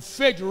 And when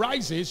faith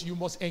rises, you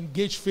must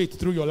engage faith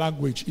through your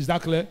language. Is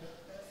that clear?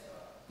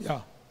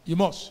 Yeah, you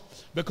must.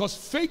 Because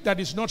faith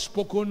that is not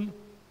spoken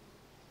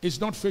is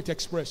not faith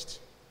expressed.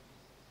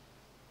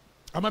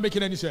 Am I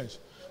making any sense?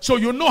 So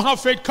you know how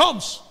faith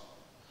comes.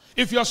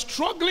 If you're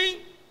struggling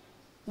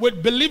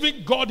with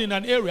believing God in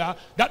an area,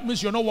 that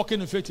means you're not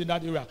walking in faith in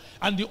that area.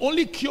 And the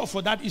only cure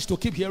for that is to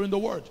keep hearing the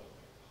word.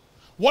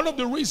 One of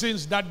the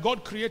reasons that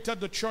God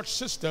created the church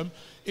system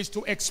is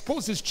to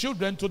expose his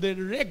children to the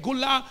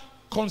regular,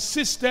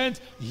 consistent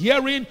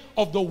hearing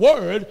of the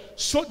word,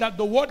 so that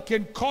the word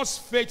can cause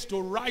faith to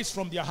rise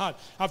from their heart.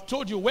 I've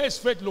told you, where is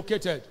faith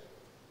located?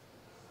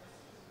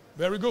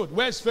 Very good.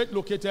 Where is faith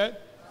located?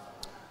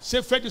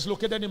 Say, faith is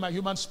located in my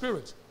human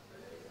spirit.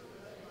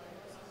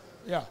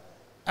 Yeah.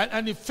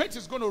 And if faith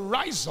is going to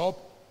rise up,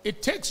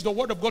 it takes the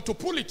word of God to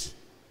pull it.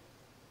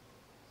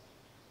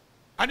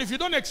 And if you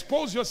don't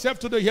expose yourself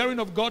to the hearing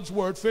of God's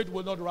word, faith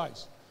will not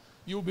rise.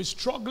 You will be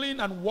struggling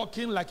and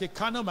walking like a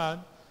carnal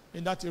man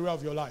in that area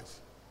of your life.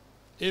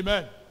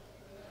 Amen.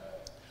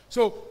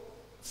 So,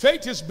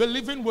 faith is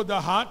believing with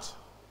the heart,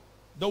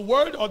 the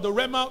word or the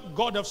rhema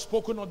God have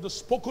spoken, or the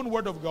spoken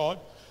word of God,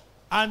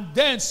 and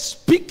then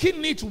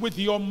speaking it with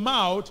your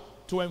mouth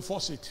to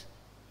enforce it.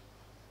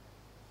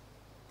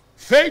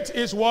 Faith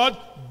is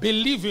what?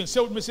 Believing.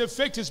 Say with me, say,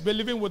 faith is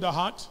believing with the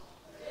heart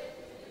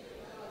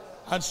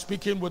and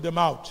speaking with the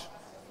mouth.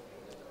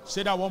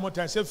 Say that one more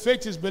time. Say,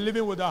 faith is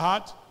believing with the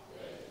heart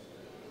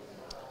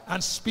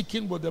and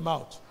speaking with the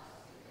mouth.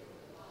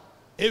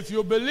 If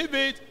you believe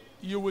it,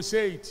 you will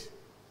say it.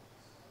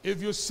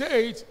 If you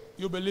say it,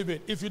 you believe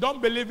it. If you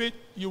don't believe it,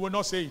 you will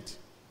not say it.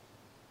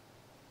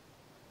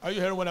 Are you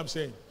hearing what I'm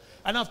saying?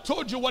 And I've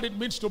told you what it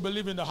means to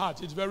believe in the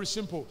heart. It's very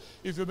simple.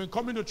 If you've been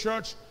coming to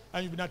church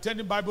and you've been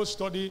attending Bible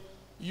study,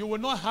 you will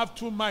not have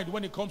two minds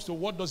when it comes to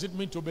what does it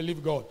mean to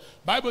believe God.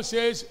 Bible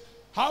says,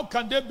 how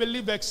can they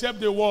believe except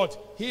they what?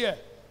 Hear.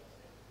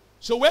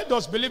 So where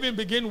does believing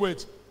begin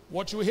with?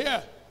 What you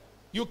hear.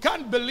 You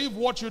can't believe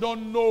what you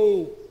don't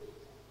know.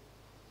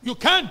 You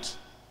can't.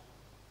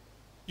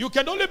 You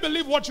can only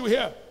believe what you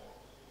hear.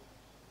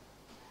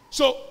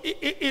 So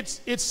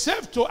it's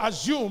safe to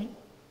assume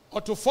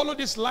or to follow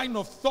this line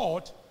of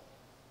thought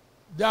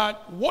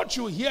that what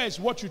you hear is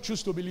what you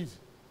choose to believe.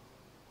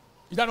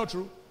 Is that not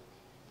true?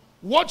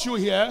 What you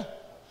hear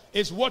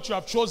is what you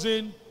have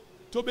chosen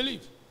to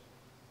believe.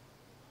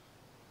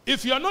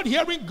 If you are not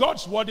hearing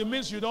God's word, it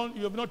means you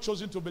have not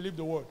chosen to believe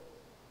the word.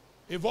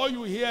 If all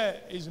you hear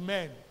is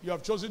men, you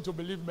have chosen to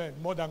believe men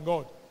more than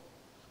God.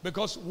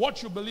 Because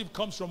what you believe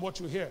comes from what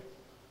you hear.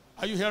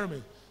 Are you hearing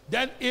me?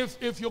 Then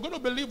if you're going to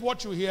believe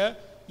what you hear,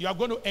 you are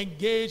going to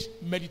engage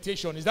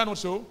meditation. Is that not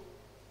so?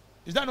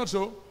 Is that not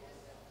so?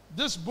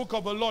 This book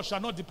of the law shall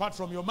not depart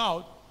from your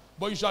mouth,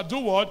 but you shall do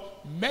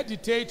what?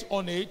 Meditate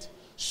on it,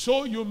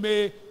 so you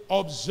may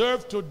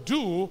observe to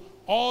do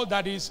all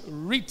that is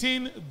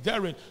written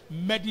therein.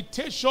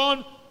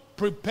 Meditation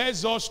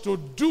prepares us to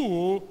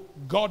do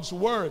God's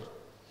word.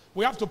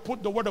 We have to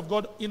put the word of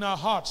God in our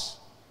hearts.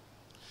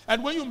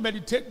 And when you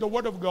meditate the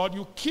word of God,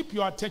 you keep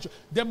your attention.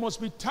 There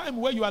must be time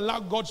where you allow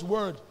God's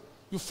word.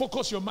 You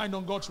focus your mind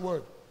on God's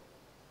word.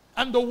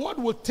 And the word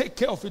will take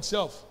care of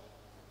itself.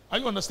 Are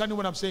you understanding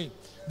what I'm saying?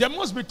 There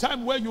must be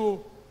time where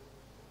you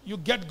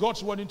get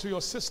God's word into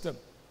your system.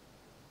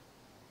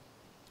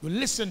 You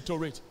listen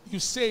to it. You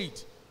say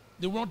it.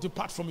 They will not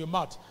depart from your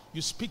mouth.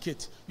 You speak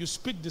it. You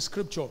speak the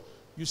scripture.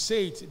 You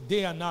say it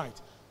day and night.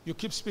 You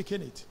keep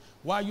speaking it.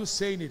 Why are you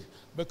saying it?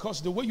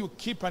 Because the way you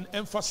keep an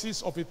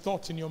emphasis of a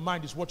thought in your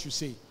mind is what you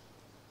say.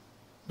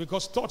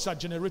 Because thoughts are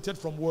generated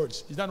from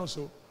words. Is that not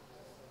so?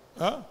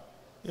 Huh?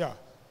 Yeah.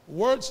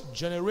 Words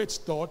generate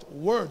thought.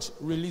 Words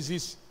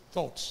releases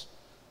thoughts.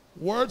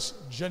 Words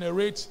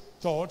generate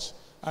thoughts,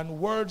 and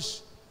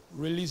words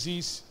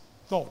releases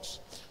thoughts.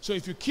 So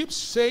if you keep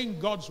saying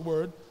God's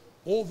word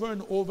over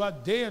and over,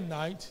 day and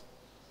night,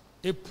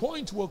 a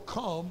point will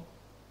come,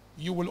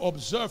 you will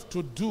observe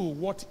to do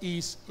what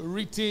is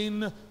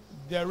written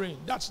therein.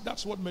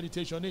 That's what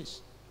meditation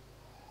is.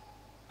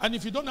 And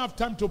if you don't have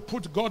time to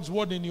put God's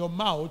word in your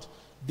mouth,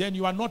 then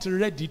you are not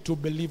ready to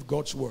believe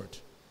God's word.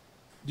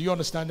 Do you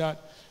understand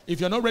that? If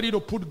you're not ready to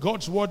put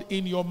God's word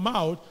in your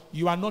mouth,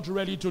 you are not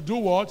ready to do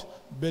what?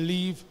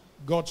 Believe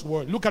God's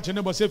word. Look at your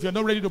neighbor and say, if you're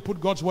not ready to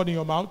put God's word in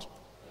your mouth,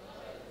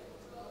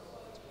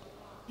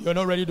 you're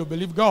not ready to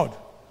believe God.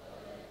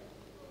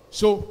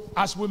 So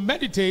as we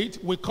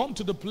meditate, we come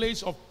to the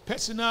place of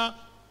personal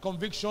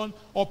conviction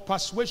or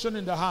persuasion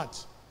in the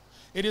heart.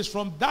 It is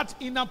from that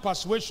inner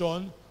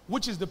persuasion,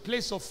 which is the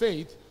place of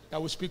faith,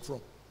 that we speak from.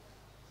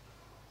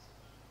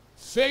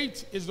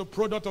 Faith is the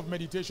product of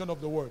meditation of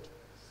the word.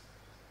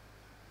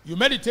 You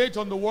meditate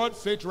on the word,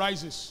 faith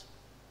rises.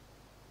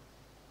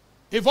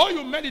 If all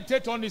you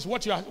meditate on is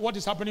what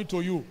is happening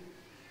to you,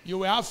 you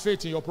will have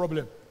faith in your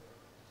problem.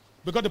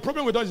 Because the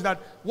problem with us is that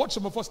what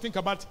some of us think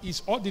about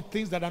is all the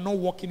things that are not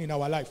working in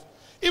our life.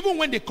 Even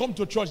when they come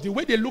to church, the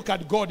way they look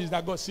at God is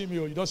that God see me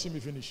or you don't see me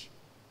finish.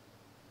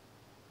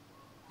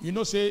 You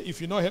know, say, if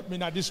you not help me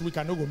now this week,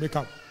 I no go make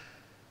up.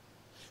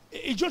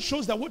 It just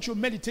shows that what you're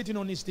meditating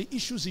on is the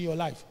issues in your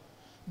life.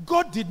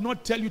 God did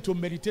not tell you to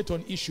meditate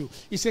on issue.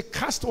 He said,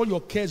 cast all your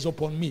cares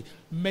upon me.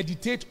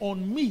 Meditate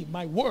on me,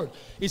 my word.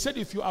 He said,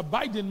 if you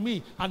abide in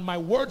me and my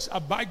words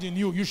abide in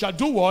you, you shall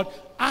do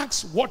what?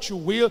 Ask what you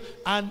will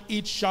and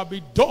it shall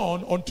be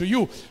done unto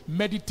you.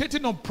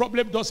 Meditating on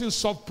problem doesn't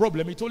solve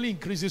problem. It only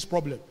increases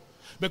problem.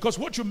 Because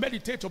what you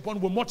meditate upon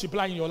will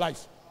multiply in your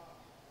life.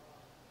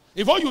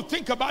 If all you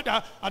think about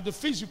are the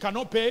fees you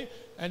cannot pay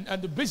and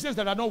the business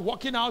that are not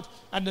working out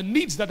and the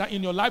needs that are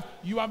in your life,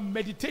 you are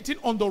meditating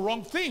on the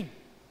wrong thing.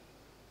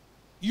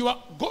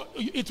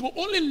 It will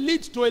only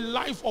lead to a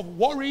life of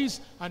worries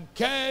and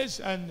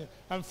cares and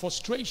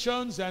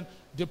frustrations and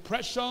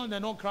depression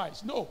and all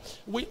Christ. No,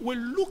 we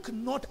look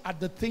not at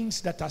the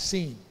things that are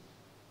seen.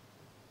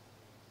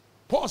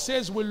 Paul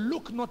says we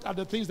look not at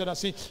the things that are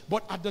seen,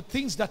 but at the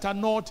things that are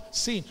not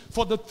seen.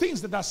 For the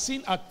things that are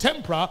seen are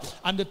temporal,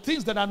 and the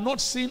things that are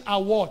not seen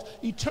are what?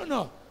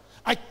 Eternal.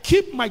 I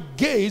keep my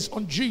gaze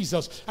on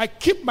Jesus. I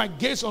keep my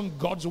gaze on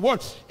God's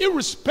word.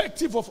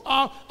 Irrespective of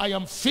how I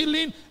am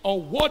feeling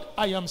or what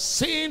I am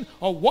seeing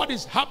or what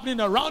is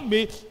happening around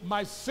me,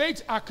 my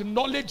faith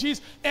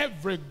acknowledges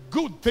every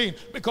good thing,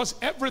 because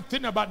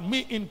everything about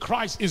me in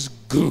Christ is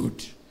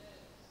good.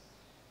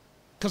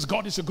 Because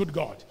God is a good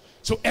God.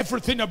 So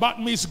everything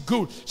about me is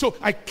good. So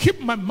I keep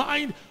my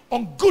mind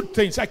on good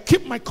things. I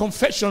keep my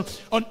confession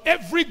on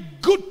every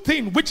good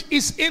thing which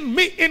is in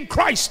me in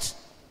Christ.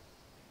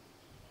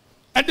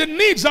 and the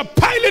needs are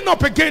piling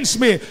up against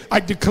me, I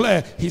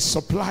declare he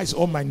supplies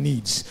all my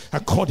needs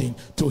according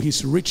to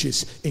his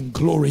riches in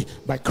glory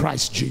by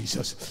Christ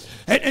Jesus.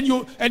 And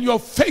you're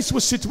faced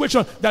with a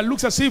situation that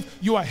looks as if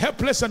you are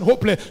helpless and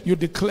hopeless. You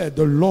declare,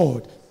 the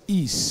Lord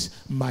is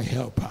my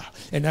helper,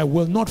 and I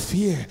will not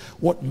fear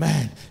what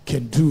man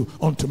can do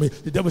unto me.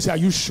 The devil says, are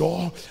you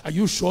sure? Are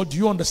you sure? Do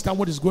you understand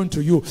what is going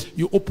to you?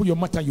 You open your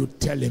mouth and you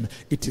tell him,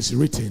 it is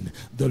written,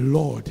 the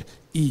Lord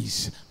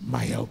is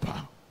my helper.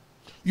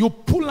 You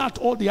pull out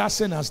all the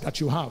arsenals that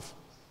you have,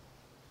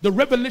 the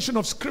revelation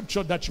of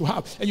scripture that you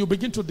have, and you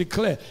begin to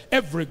declare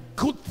every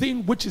good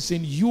thing which is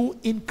in you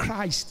in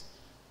Christ.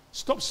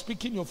 Stop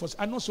speaking your first.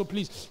 And also,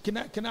 please, can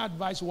I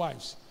advise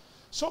wives?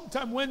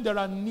 Sometimes when there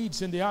are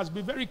needs in the house,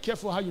 be very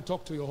careful how you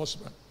talk to your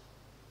husband.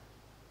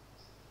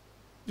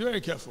 Be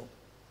very careful.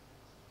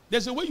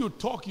 There's a way you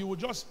talk,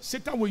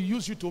 Satan will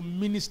use you to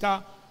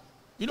minister.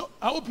 You know,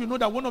 I hope you know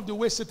that one of the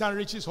ways Satan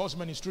reaches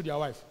husband is through their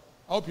wife.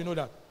 I hope you know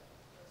that.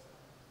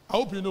 I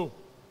hope you know.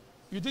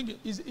 You think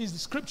is the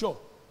scripture.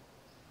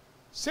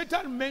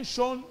 Satan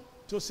mentioned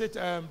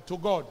to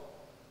God,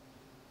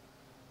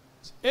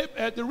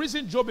 the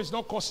reason Job is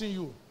not cursing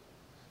you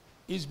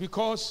is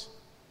because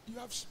you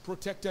have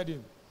protected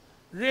him.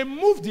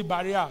 Remove the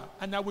barrier,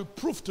 and I will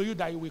prove to you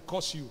that he will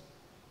curse you.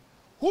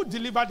 Who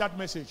delivered that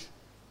message?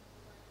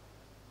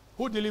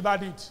 Who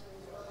delivered it?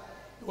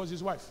 It was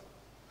his wife.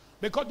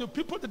 Because the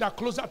people that are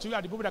closer to you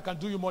are the people that can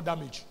do you more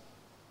damage.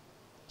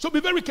 So be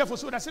very careful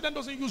so that Satan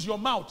doesn't use your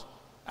mouth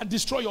and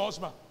destroy your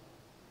husband.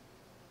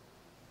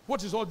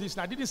 What is all this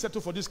now? I didn't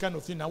settle for this kind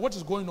of thing now. What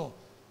is going on?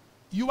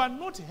 You are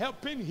not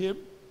helping him.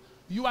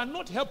 You are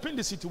not helping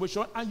the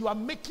situation, and you are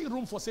making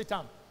room for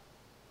Satan.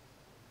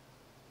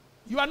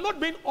 You are not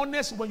being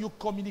honest when you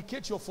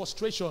communicate your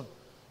frustration.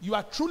 You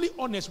are truly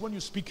honest when you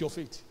speak your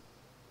faith.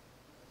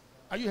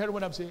 Are you hearing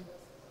what I'm saying?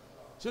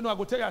 So no, I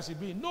go tell you as it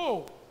be.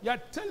 No, you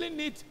are telling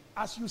it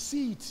as you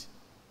see it,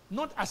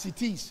 not as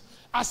it is.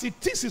 As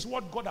it is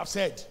what God has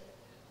said.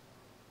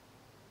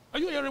 Are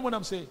you hearing what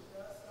I'm saying?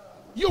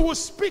 Yes, you will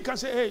speak and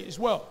say, hey, it's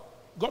well.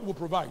 God will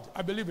provide.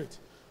 I believe it.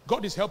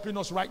 God is helping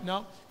us right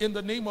now. In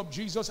the name of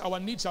Jesus, our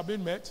needs are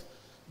being met.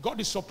 God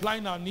is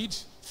supplying our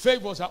needs.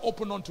 Favors are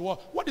open unto us.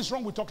 What is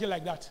wrong with talking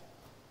like that?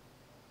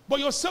 But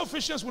your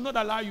selfishness will not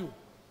allow you.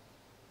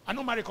 I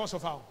know marry because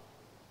of how.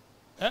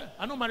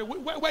 I know marry.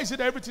 Why is it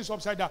that everything is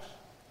upside down?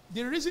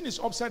 The reason it's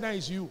upside down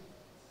is you.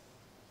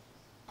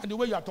 And the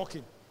way you are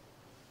talking.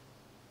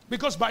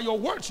 Because by your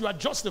words you are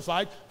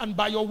justified, and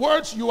by your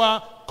words you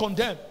are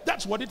condemned.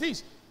 That's what it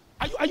is.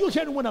 Are you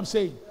hearing what I'm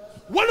saying?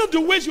 One of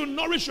the ways you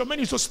nourish your men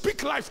is to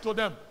speak life to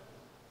them.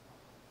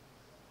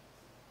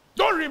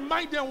 Don't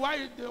remind them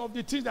of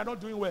the things they're not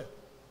doing well.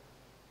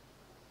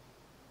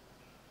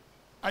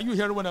 Are you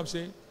hearing what I'm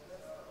saying?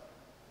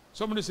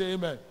 Somebody say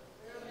amen.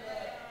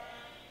 Amen.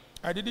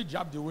 I didn't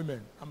jab the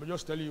women. I'm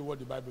just telling you what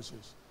the Bible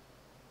says.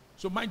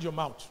 So mind your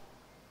mouth.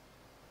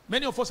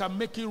 Many of us are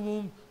making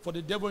room for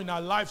the devil in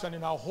our lives and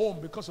in our home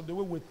because of the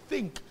way we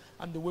think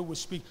and the way we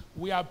speak.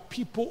 We are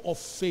people of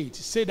faith.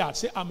 Say that.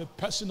 Say, I'm a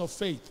person of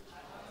faith.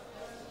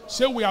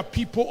 Say, we are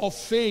people of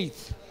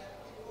faith.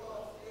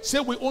 Say,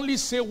 we only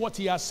say what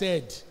he has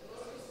said.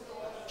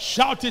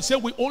 Shout it. Say,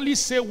 we only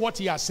say what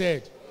he has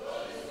said.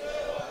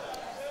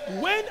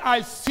 When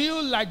I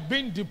feel like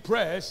being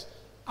depressed,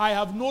 I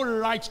have no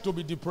right to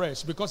be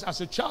depressed, because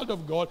as a child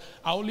of God,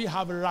 I only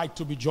have a right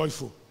to be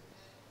joyful.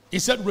 He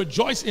said,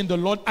 rejoice in the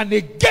Lord. And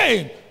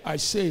again, I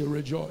say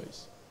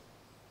rejoice.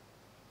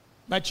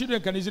 My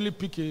children can easily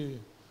pick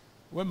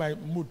when my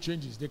mood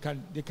changes. They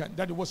can,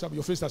 Daddy, what's up?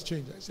 Your face has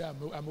changed. I say,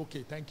 I'm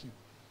okay, thank you.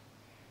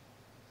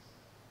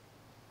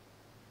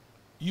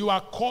 You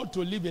are called to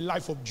live a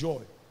life of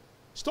joy.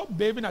 Stop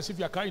behaving as if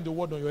you are carrying the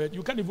world on your head.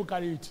 You can't even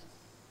carry it.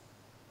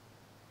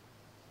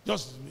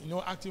 Just,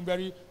 acting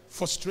very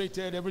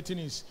frustrated. Everything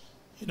is,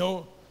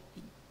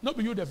 not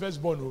be you the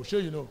firstborn, sure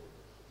you know.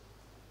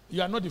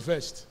 You are not the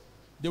first.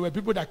 There were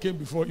people that came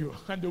before you,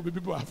 and there will be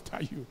people after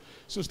you.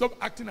 So stop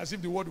acting as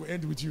if the world will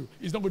end with you.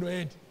 It's not going to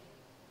end.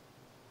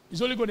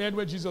 It's only going to end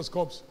when Jesus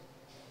comes.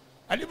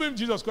 And even if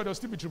Jesus comes, there will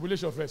still be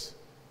tribulation first.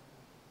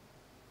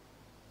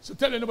 So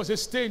tell your neighbor, say,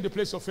 stay in the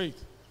place of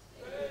faith.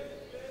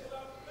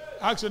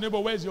 Ask your neighbor,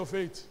 where's your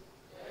faith?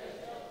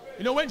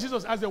 When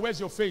Jesus asked them, where's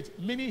your faith?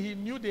 Meaning he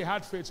knew they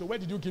had faith. So where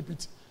did you keep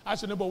it?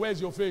 Ask your neighbor, where's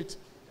your faith?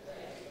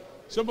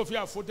 Some of you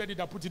have folded it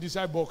and put it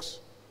inside box.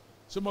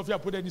 Some of you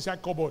have put it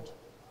inside cupboard.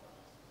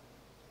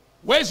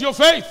 Where's your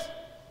faith?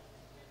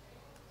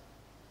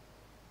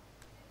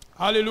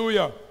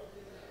 Hallelujah.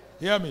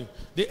 Hear me.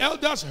 The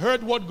elders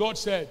heard what God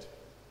said.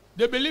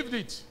 They believed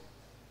it.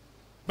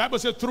 Bible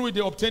says through it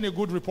they obtained a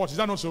good report. Is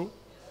that not so?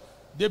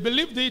 They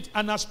believed it,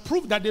 and as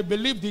proof that they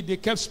believed it, they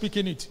kept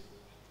speaking it.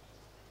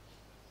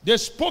 They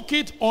spoke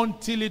it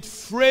until it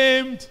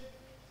framed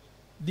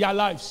their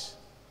lives.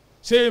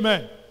 Say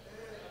amen.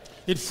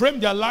 It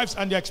framed their lives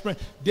and their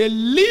experience. They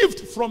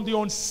lived from the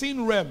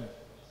unseen realm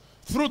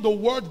through the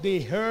word they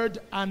heard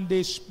and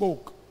they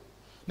spoke.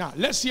 Now,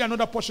 let's see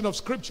another portion of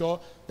scripture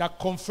that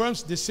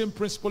confirms the same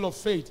principle of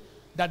faith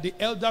that the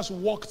elders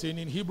walked in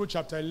Hebrew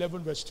chapter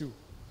 11 verse 2.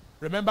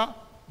 Remember?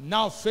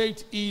 Now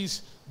faith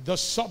is the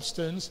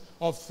substance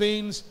of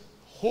things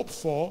hoped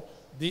for,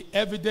 the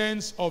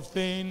evidence of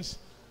things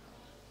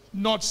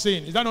not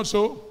seen. Is that not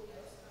so?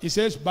 It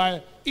says,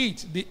 by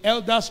it the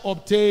elders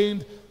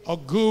obtained a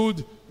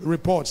good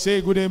report. Say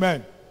a good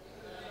amen.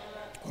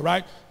 All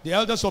right? The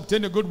elders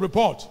obtained a good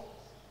report.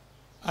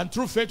 And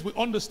through faith we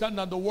understand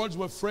that the words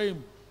were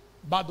framed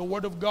by the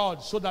word of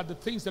God, so that the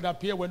things that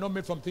appear were not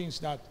made from things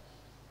that,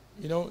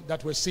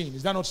 that were seen.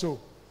 Is that not so?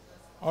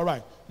 All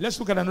right. Let's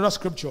look at another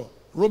scripture.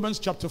 Romans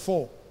chapter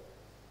 4.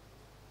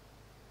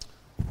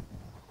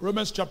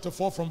 Romans chapter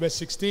 4 from verse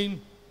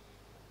 16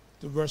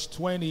 to verse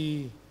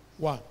 21.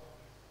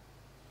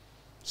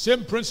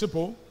 Same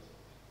principle,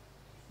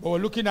 but we're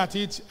looking at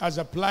it as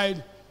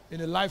applied in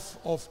the life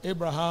of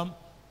Abraham,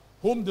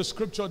 whom the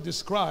scripture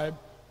described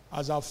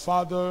as our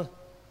father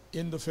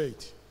in the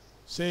faith.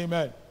 Say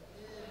amen. Amen.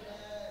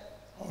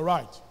 All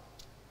right.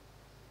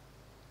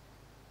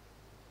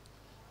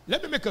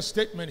 Let me make a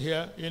statement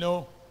here.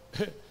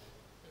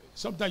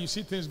 Sometimes you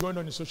see things going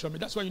on in social media.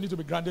 That's why you need to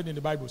be grounded in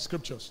the Bible,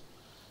 scriptures.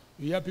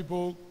 You hear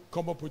people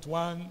come up with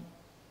one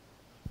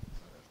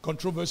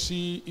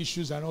controversy,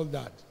 issues, and all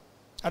that.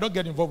 I don't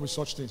get involved with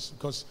such things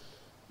because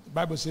the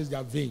Bible says they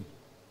are vain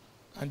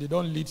and they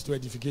don't lead to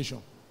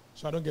edification.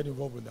 So I don't get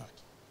involved with that.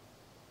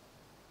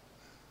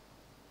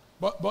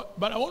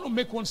 But I want to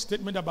make one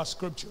statement about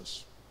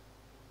scriptures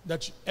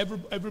that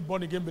every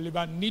born again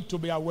believer need to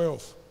be aware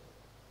of.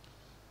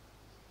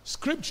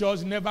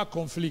 Scriptures never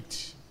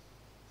conflict.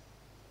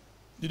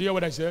 Did you hear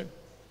what I said?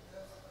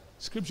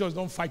 Scriptures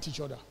don't fight each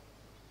other.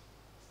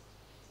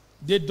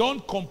 They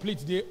don't complete.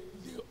 They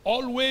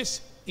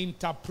always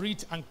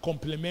interpret and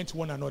complement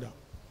one another.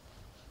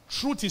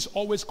 Truth is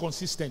always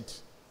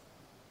consistent.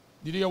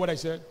 Did you hear what I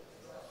said?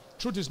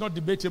 Truth is not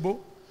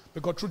debatable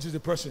because truth is the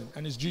person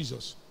and it's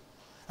Jesus.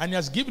 And he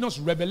has given us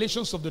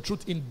revelations of the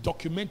truth in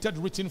documented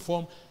written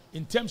form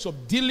in terms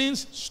of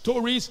dealings,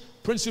 stories,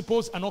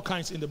 principles, and all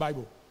kinds in the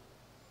Bible.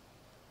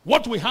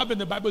 What we have in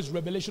the Bible is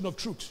revelation of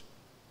truth.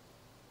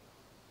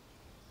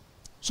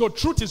 So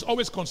truth is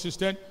always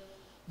consistent.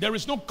 There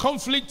is no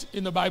conflict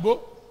in the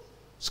Bible.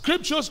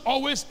 Scriptures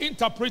always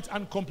interpret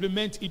and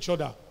complement each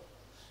other.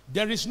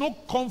 There is no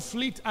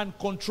conflict and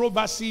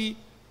controversy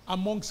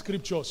among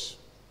scriptures.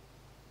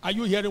 Are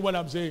you hearing what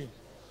I'm saying?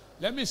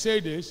 Let me say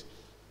this.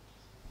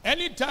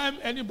 Anytime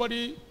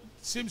anybody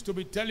seems to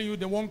be telling you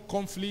they want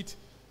conflict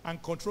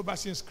and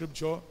controversy in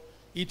scripture,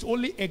 it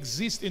only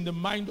exists in the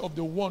mind of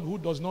the one who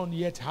does not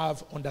yet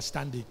have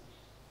understanding.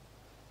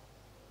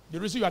 The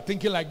reason you are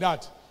thinking like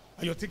that,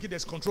 and you're thinking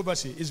there's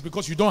controversy, is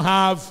because you don't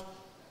have.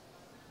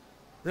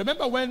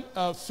 Remember when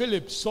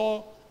Philip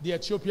saw the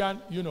Ethiopian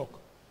eunuch?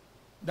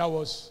 That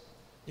was,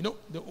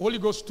 the Holy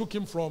Ghost took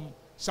him from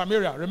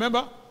Samaria.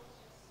 Remember?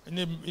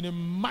 In a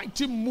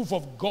mighty move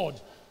of God.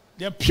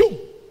 Then, pew!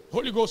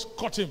 Holy Ghost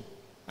caught him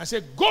and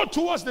said, go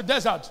towards the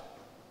desert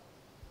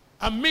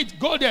and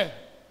go there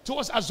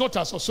towards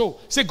Azotus or so.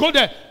 Say, go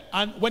there.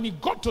 And when he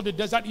got to the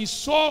desert, he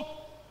saw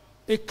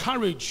a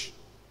carriage,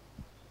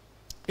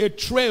 a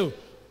trail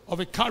of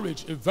a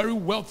carriage, a very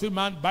wealthy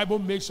man. Bible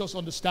makes us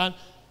understand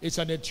it's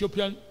an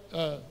Ethiopian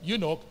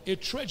eunuch, a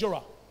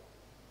treasurer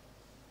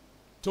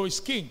to his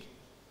king.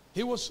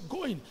 He was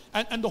going,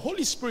 and the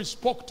Holy Spirit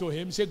spoke to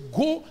him, said,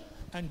 go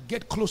and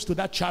get close to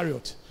that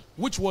chariot,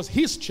 which was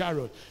his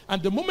chariot.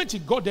 And the moment he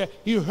got there,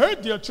 he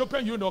heard the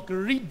Ethiopian eunuch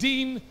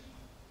reading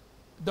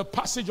the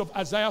passage of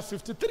Isaiah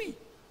 53.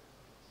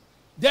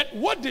 Then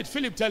what did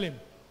Philip tell him?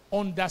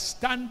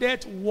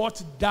 Understandeth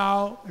what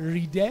thou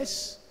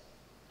readest?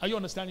 Are you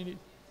understanding it?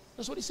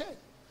 That's what he said.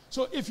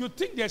 So if you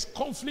think there's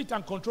conflict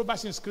and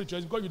controversy in scripture,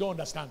 it's because you don't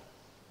understand.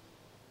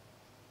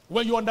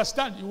 When you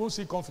understand, you won't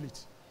see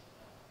conflict.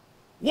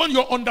 When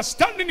your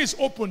understanding is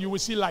open, you will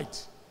see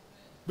light.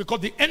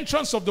 Because the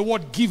entrance of the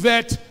word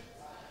giveth.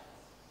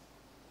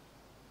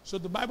 So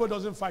the Bible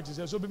doesn't fight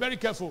itself. So be very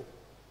careful.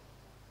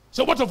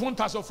 So what of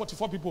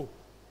 1,044 people?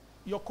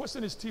 Your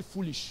question is still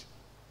foolish.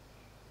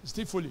 It's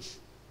still foolish.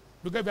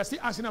 Because if you're still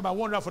asking about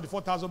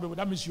 144,000 people,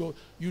 that means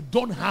you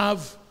don't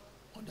have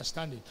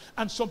understanding.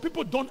 And some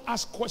people don't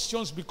ask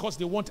questions because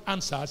they want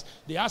answers.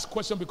 They ask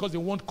questions because they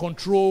want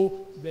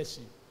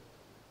controversy.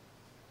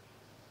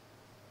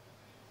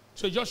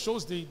 So it just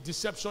shows the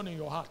deception in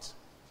your heart.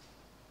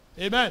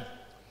 Amen.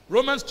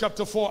 Romans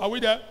chapter 4. Are we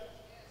there?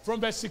 From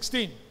verse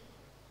 16.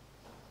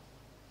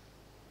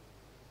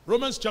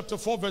 Romans chapter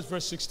 4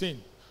 verse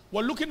 16.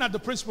 We're looking at the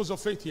principles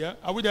of faith here.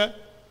 Are we there?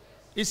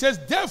 It says,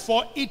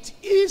 therefore it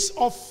is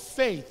of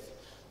faith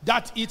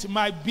that it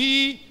might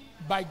be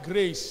by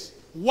grace.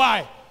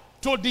 Why?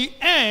 To the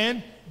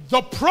end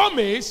the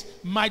promise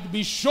might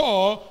be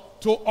sure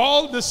to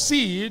all the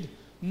seed,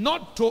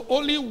 not to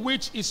only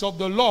which is of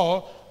the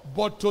law,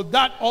 but to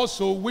that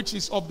also which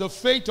is of the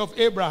faith of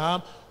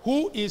Abraham,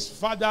 who is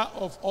father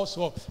of us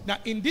all. Now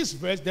in this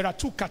verse there are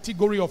two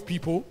categories of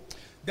people.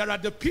 There are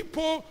the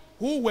people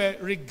who were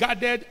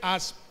regarded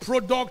as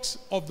products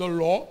of the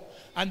law,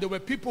 and there were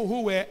people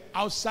who were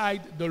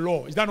outside the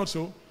law. Is that not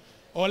so?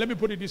 or let me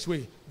put it this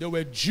way, there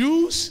were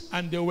Jews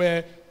and there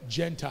were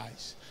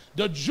Gentiles.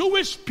 The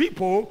Jewish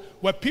people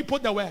were people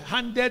that were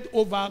handed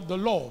over the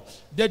law.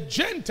 The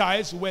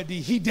Gentiles were the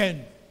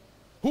heathen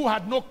who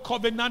had no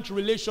covenant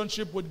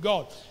relationship with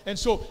God. And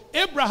so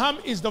Abraham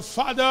is the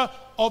father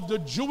of the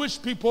Jewish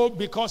people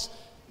because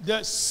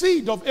the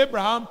seed of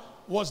Abraham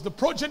was the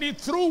progeny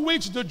through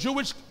which the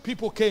Jewish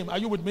people came. Are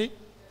you with me?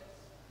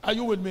 Are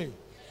you with me?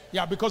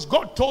 Yeah, because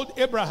God told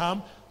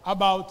Abraham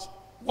about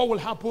what will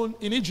happen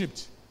in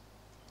Egypt.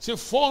 Say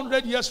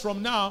 400 years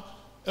from now,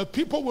 a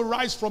people will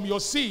rise from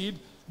your seed.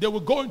 They will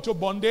go into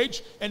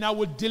bondage, and I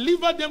will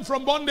deliver them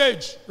from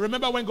bondage.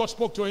 Remember when God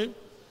spoke to him?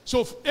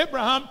 So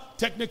Abraham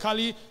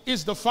technically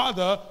is the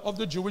father of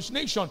the Jewish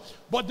nation.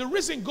 But the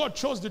reason God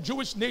chose the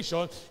Jewish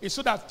nation is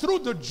so that through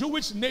the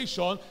Jewish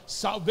nation,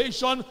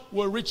 salvation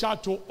will reach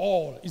out to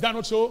all. Is that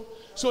not so?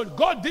 So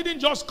God didn't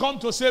just come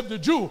to save the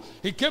Jew.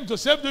 He came to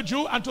save the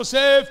Jew and to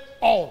save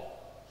all.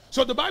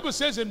 So the Bible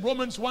says in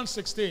Romans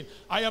 1:16,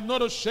 I am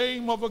not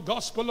ashamed of the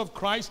gospel of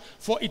Christ,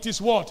 for it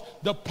is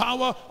what? The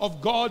power of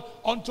God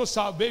unto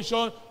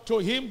salvation to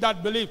him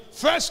that believe.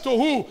 First to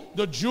who?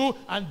 The Jew,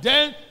 and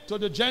then to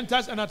the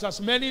Gentiles, and unto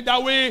as many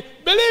that we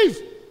believe.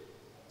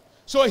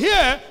 So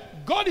here,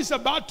 God is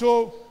about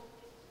to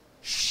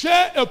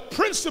share a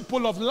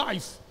principle of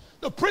life,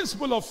 the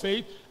principle of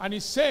faith, and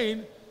he's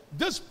saying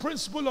this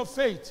principle of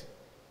faith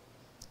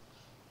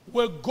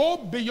will go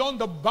beyond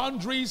the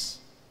boundaries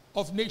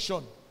of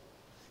nation.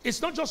 It's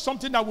not just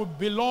something that will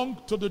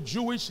belong to the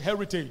Jewish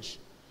heritage,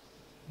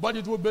 but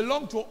it will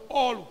belong to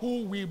all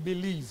who will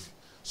believe.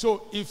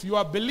 So if you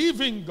are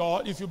believing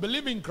God, if you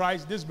believe in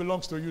Christ, this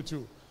belongs to you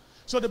too.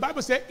 So the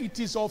Bible says it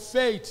is of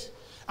faith.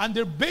 And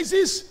the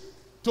basis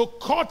to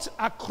cut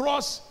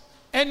across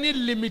any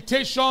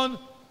limitation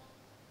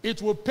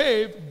it will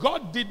pave,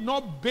 God did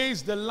not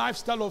base the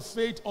lifestyle of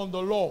faith on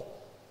the law.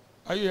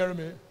 Are you hearing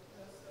me? Yes,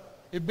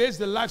 He based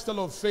the lifestyle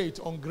of faith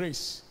on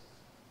grace.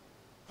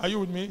 Are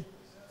you with me?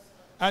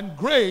 And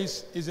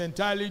grace is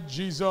entirely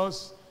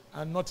Jesus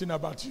and nothing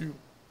about you.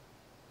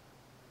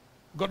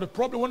 God, the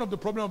problem, one of the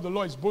problems of the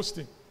law is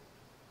boasting.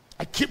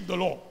 I keep the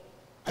law.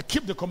 I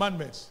keep the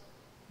commandments.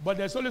 But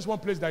there's always one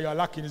place that you are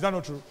lacking. Is that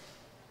not true?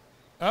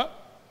 Huh?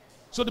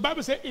 So the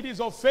Bible says it is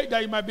of faith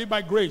that it might be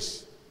by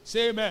grace.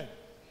 Say amen.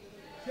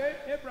 Say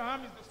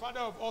Abraham is the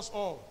father of us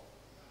all.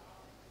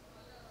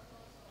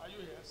 Are you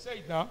here? Say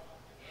it now.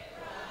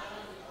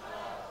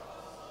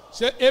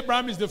 Say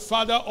Abraham is the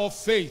father of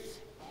faith.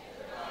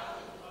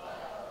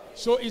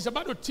 So he's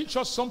about to teach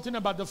us something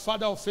about the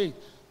father of faith,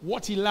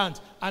 what he learned.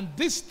 And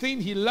this thing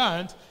he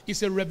learned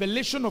is a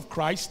revelation of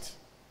Christ.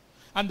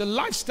 And the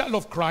lifestyle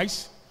of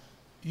Christ,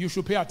 you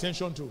should pay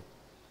attention to.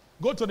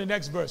 Go to the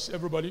next verse,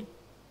 everybody.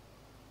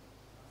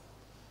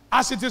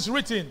 As it is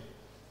written.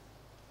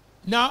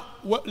 Now,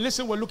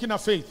 listen, we're looking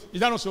at faith.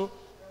 Is that not so?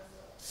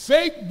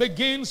 Faith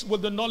begins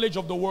with the knowledge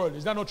of the word.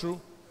 Is that not true?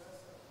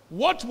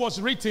 What was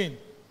written,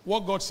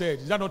 what God said.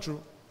 Is that not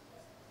true?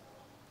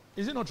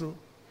 Is it not true?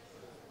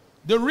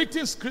 The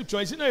written scripture,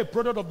 is it not a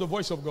product of the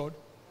voice of God?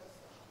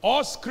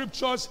 All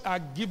scriptures are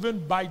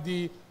given by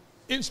the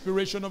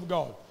inspiration of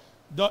God.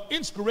 The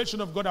inspiration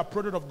of God are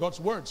product of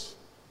God's words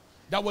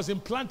that was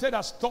implanted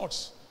as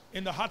thoughts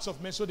in the hearts of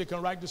men so they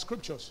can write the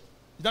scriptures.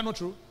 Is that not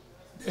true?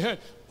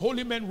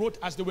 Holy men wrote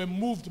as they were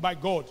moved by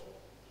God.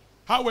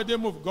 How were they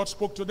moved? God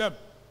spoke to them.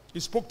 He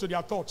spoke to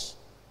their thoughts.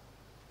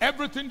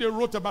 Everything they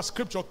wrote about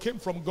scripture came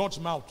from God's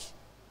mouth.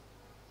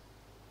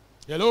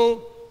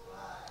 Hello?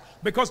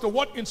 Because the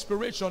word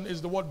inspiration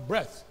is the word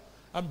breath.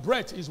 And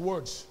breath is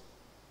words.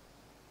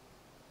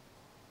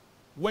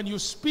 When you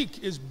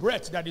speak, it's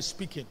breath that is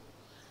speaking.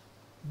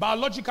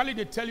 Biologically,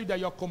 they tell you that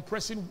you're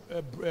compressing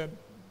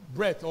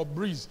breath or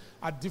breeze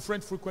at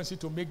different frequency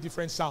to make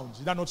different sounds.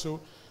 Is that not so?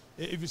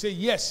 If you say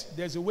yes,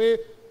 there's a way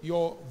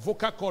your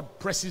vocal cord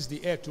presses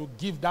the air to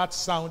give that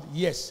sound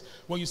yes.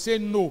 When you say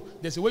no,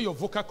 there's a way your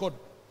vocal cord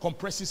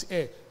compresses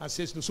air and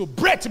says no. So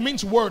breath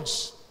means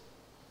words.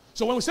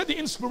 So when we say the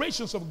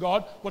inspirations of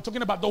God, we're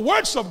talking about the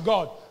words of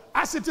God.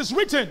 As it is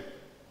written,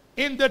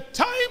 in the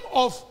time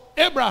of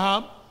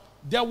Abraham,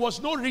 there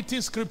was no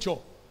written scripture.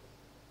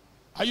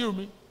 Are you with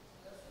me?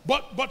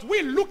 But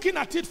we're looking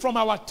at it from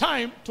our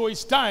time to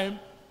his time.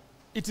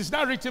 It is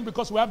not written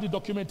because we have the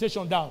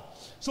documentation down.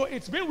 So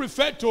it's been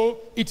referred to,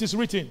 it is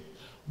written.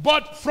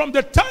 But from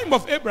the time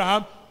of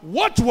Abraham,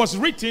 what was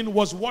written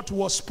was what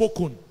was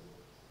spoken.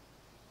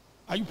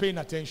 Are you paying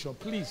attention?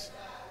 Please.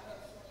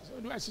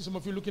 I see some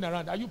of you looking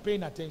around. Are you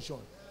paying attention?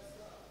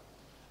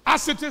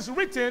 As it is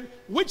written,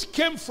 which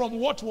came from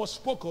what was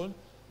spoken,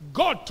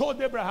 God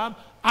told Abraham,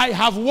 I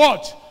have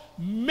what?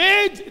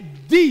 Made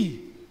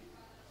thee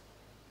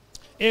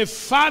a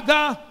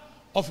father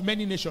of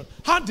many nations.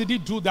 How did he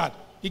do that?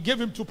 He gave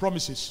him two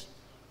promises.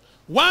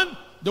 One,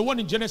 the one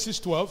in Genesis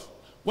 12,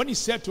 when he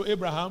said to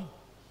Abraham,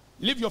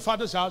 leave your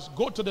father's house,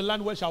 go to the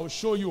land which I will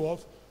show you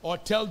of, or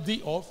tell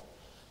thee of.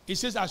 He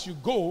says, as you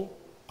go,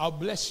 I'll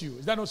bless you.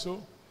 Is that not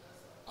so?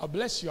 I'll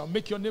bless you. I'll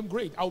make your name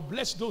great. I'll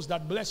bless those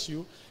that bless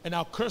you, and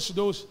I'll curse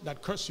those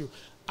that curse you.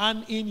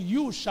 And in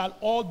you shall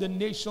all the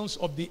nations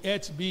of the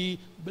earth be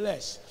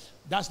blessed.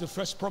 That's the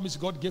first promise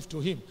God gave to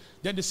him.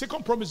 Then the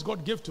second promise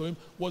God gave to him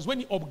was when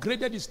he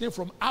upgraded his name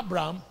from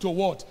Abraham to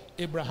what?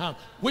 Abraham,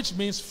 which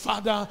means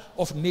father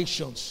of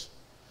nations.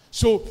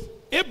 So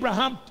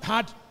Abraham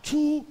had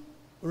two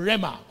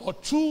rhema, or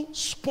two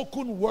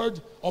spoken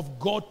word of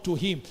God to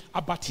him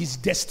about his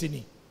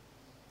destiny.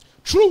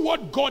 Through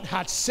what God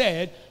had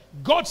said,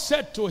 God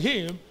said to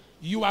him,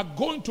 you are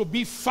going to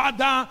be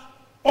father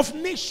of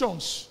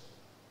nations.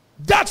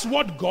 That's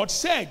what God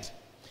said.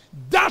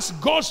 That's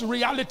God's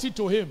reality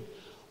to him.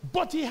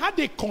 But he had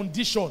a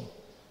condition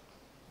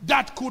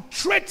that could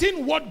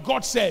threaten what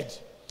God said.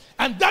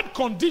 And that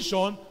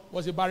condition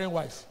was a barren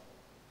wife.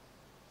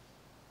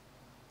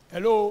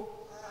 Hello?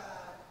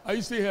 Are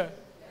you still here?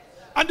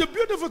 And the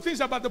beautiful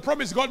things about the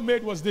promise God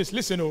made was this.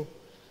 Listen,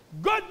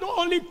 God not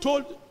only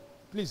told,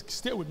 please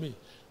stay with me.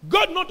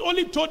 God not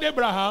only told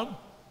Abraham,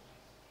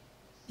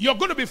 you're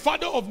going to be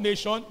father of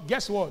nation.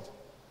 Guess what?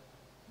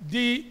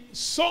 The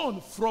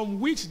son from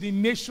which the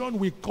nation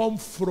will come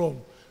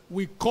from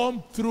will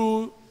come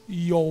through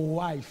your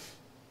wife.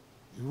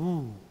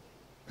 Ooh.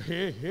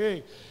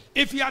 Hey.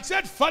 If he had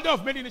said father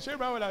of many nations,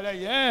 Abraham would have said,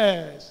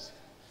 yes.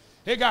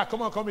 Hey, God,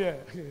 come on, come here.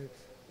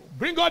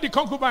 Bring all the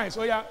concubines.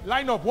 Oh, yeah,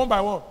 line up one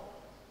by one.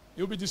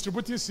 You'll be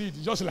distributing seed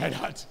just like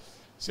that.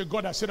 Say,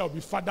 God has said I'll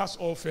be fathers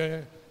of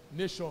a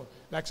nation.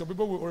 Like some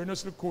people will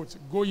erroneously quote,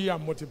 go ye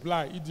and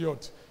multiply,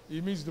 idiot.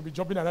 It means to be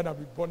jumping around and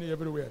be born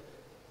everywhere.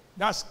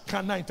 That's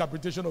carnal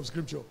interpretation of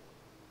scripture.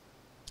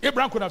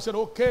 Abraham could have said,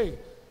 okay,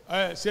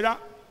 Sarah,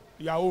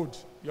 you are old.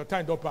 Your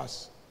time don't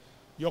pass.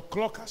 Your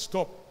clock has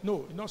stopped.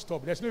 No, it's not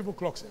stopped. There's no even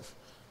clock safe.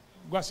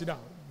 Go and sit down.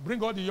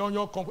 Bring all the young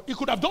company. He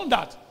could have done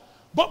that.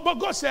 But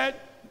God said,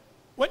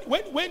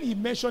 when he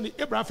mentioned it,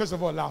 Abraham first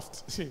of all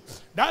laughed. See,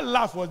 that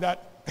laugh was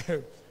that,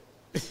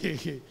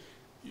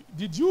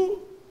 did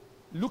you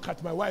look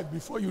at my wife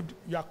before you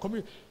are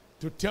coming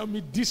to tell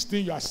me this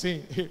thing you are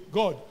saying? Hey,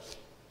 God,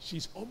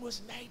 she's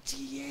almost 90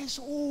 years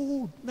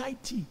old.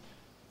 90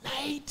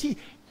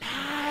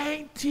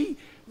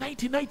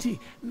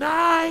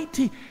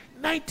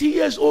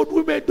 years old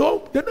women,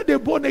 they're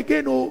not born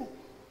again. Oh.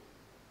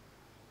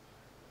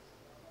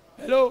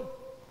 Hello?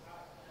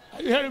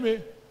 Are you hearing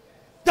me?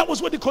 That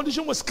was what the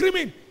condition was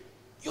screaming.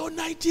 You're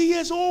 90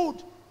 years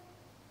old.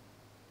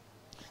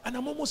 And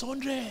I'm almost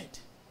 100.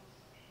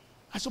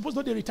 I suppose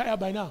not they retire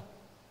by now.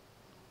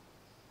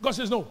 God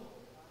says no.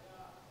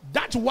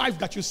 That wife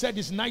that you said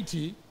is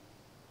 90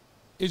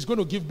 is going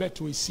to give birth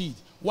to a seed.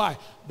 Why?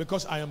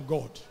 Because I am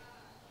God.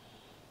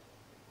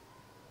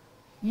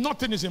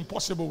 Nothing is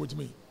impossible with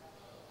me.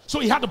 So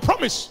he had a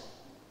promise.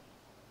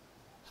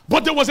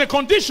 But there was a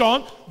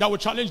condition that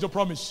would challenge the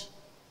promise.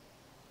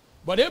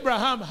 But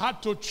Abraham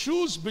had to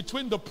choose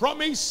between the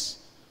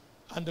promise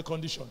and the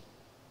condition.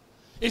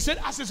 He said,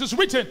 as it is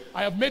written,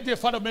 I have made thee a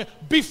father of men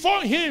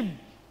before him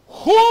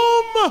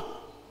whom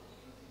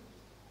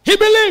he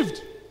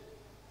believed.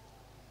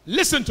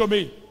 Listen to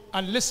me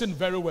and listen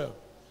very well.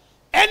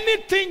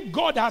 Anything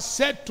God has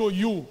said to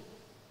you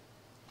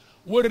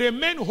will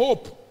remain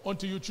hope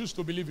until you choose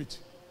to believe it.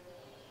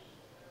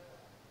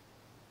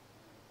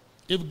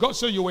 If God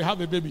said you will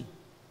have a baby,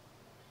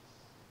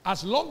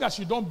 as long as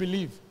you don't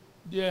believe,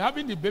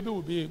 having the baby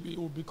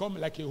will become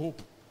like a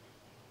hope.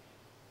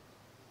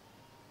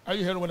 Are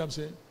you hearing what I'm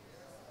saying?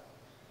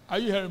 Are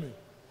you hearing me?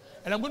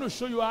 And I'm going to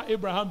show you how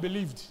Abraham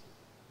believed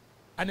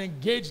and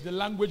engaged the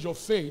language of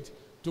faith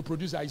to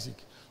produce Isaac.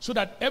 So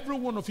that every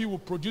one of you will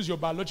produce your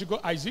biological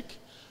Isaac,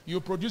 you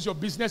produce your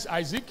business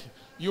Isaac,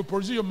 you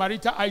produce your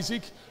marital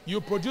Isaac, you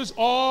produce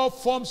all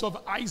forms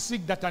of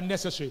Isaac that are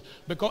necessary.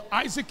 Because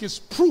Isaac is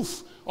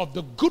proof of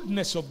the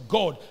goodness of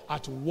God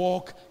at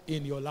work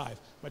in your life.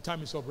 My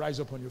time is up.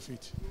 Rise up on your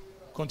feet.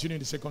 Continue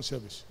the second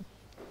service.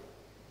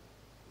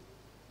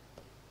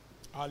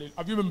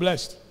 Have you been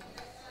blessed?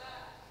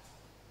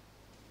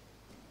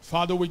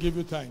 Father, we give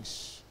you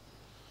thanks.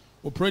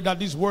 We pray that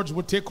these words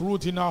will take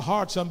root in our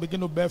hearts and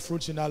begin to bear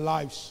fruits in our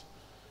lives.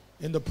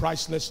 In the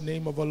priceless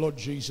name of our Lord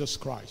Jesus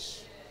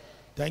Christ.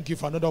 Thank you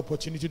for another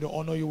opportunity to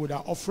honor you with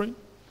our offering.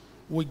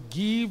 We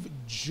give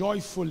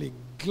joyfully,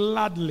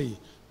 gladly,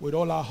 with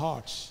all our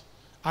hearts.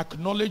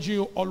 Acknowledging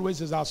you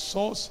always as our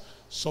source,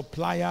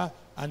 supplier,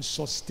 and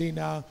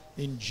sustainer.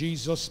 In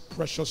Jesus'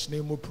 precious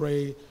name we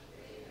pray.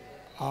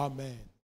 Amen.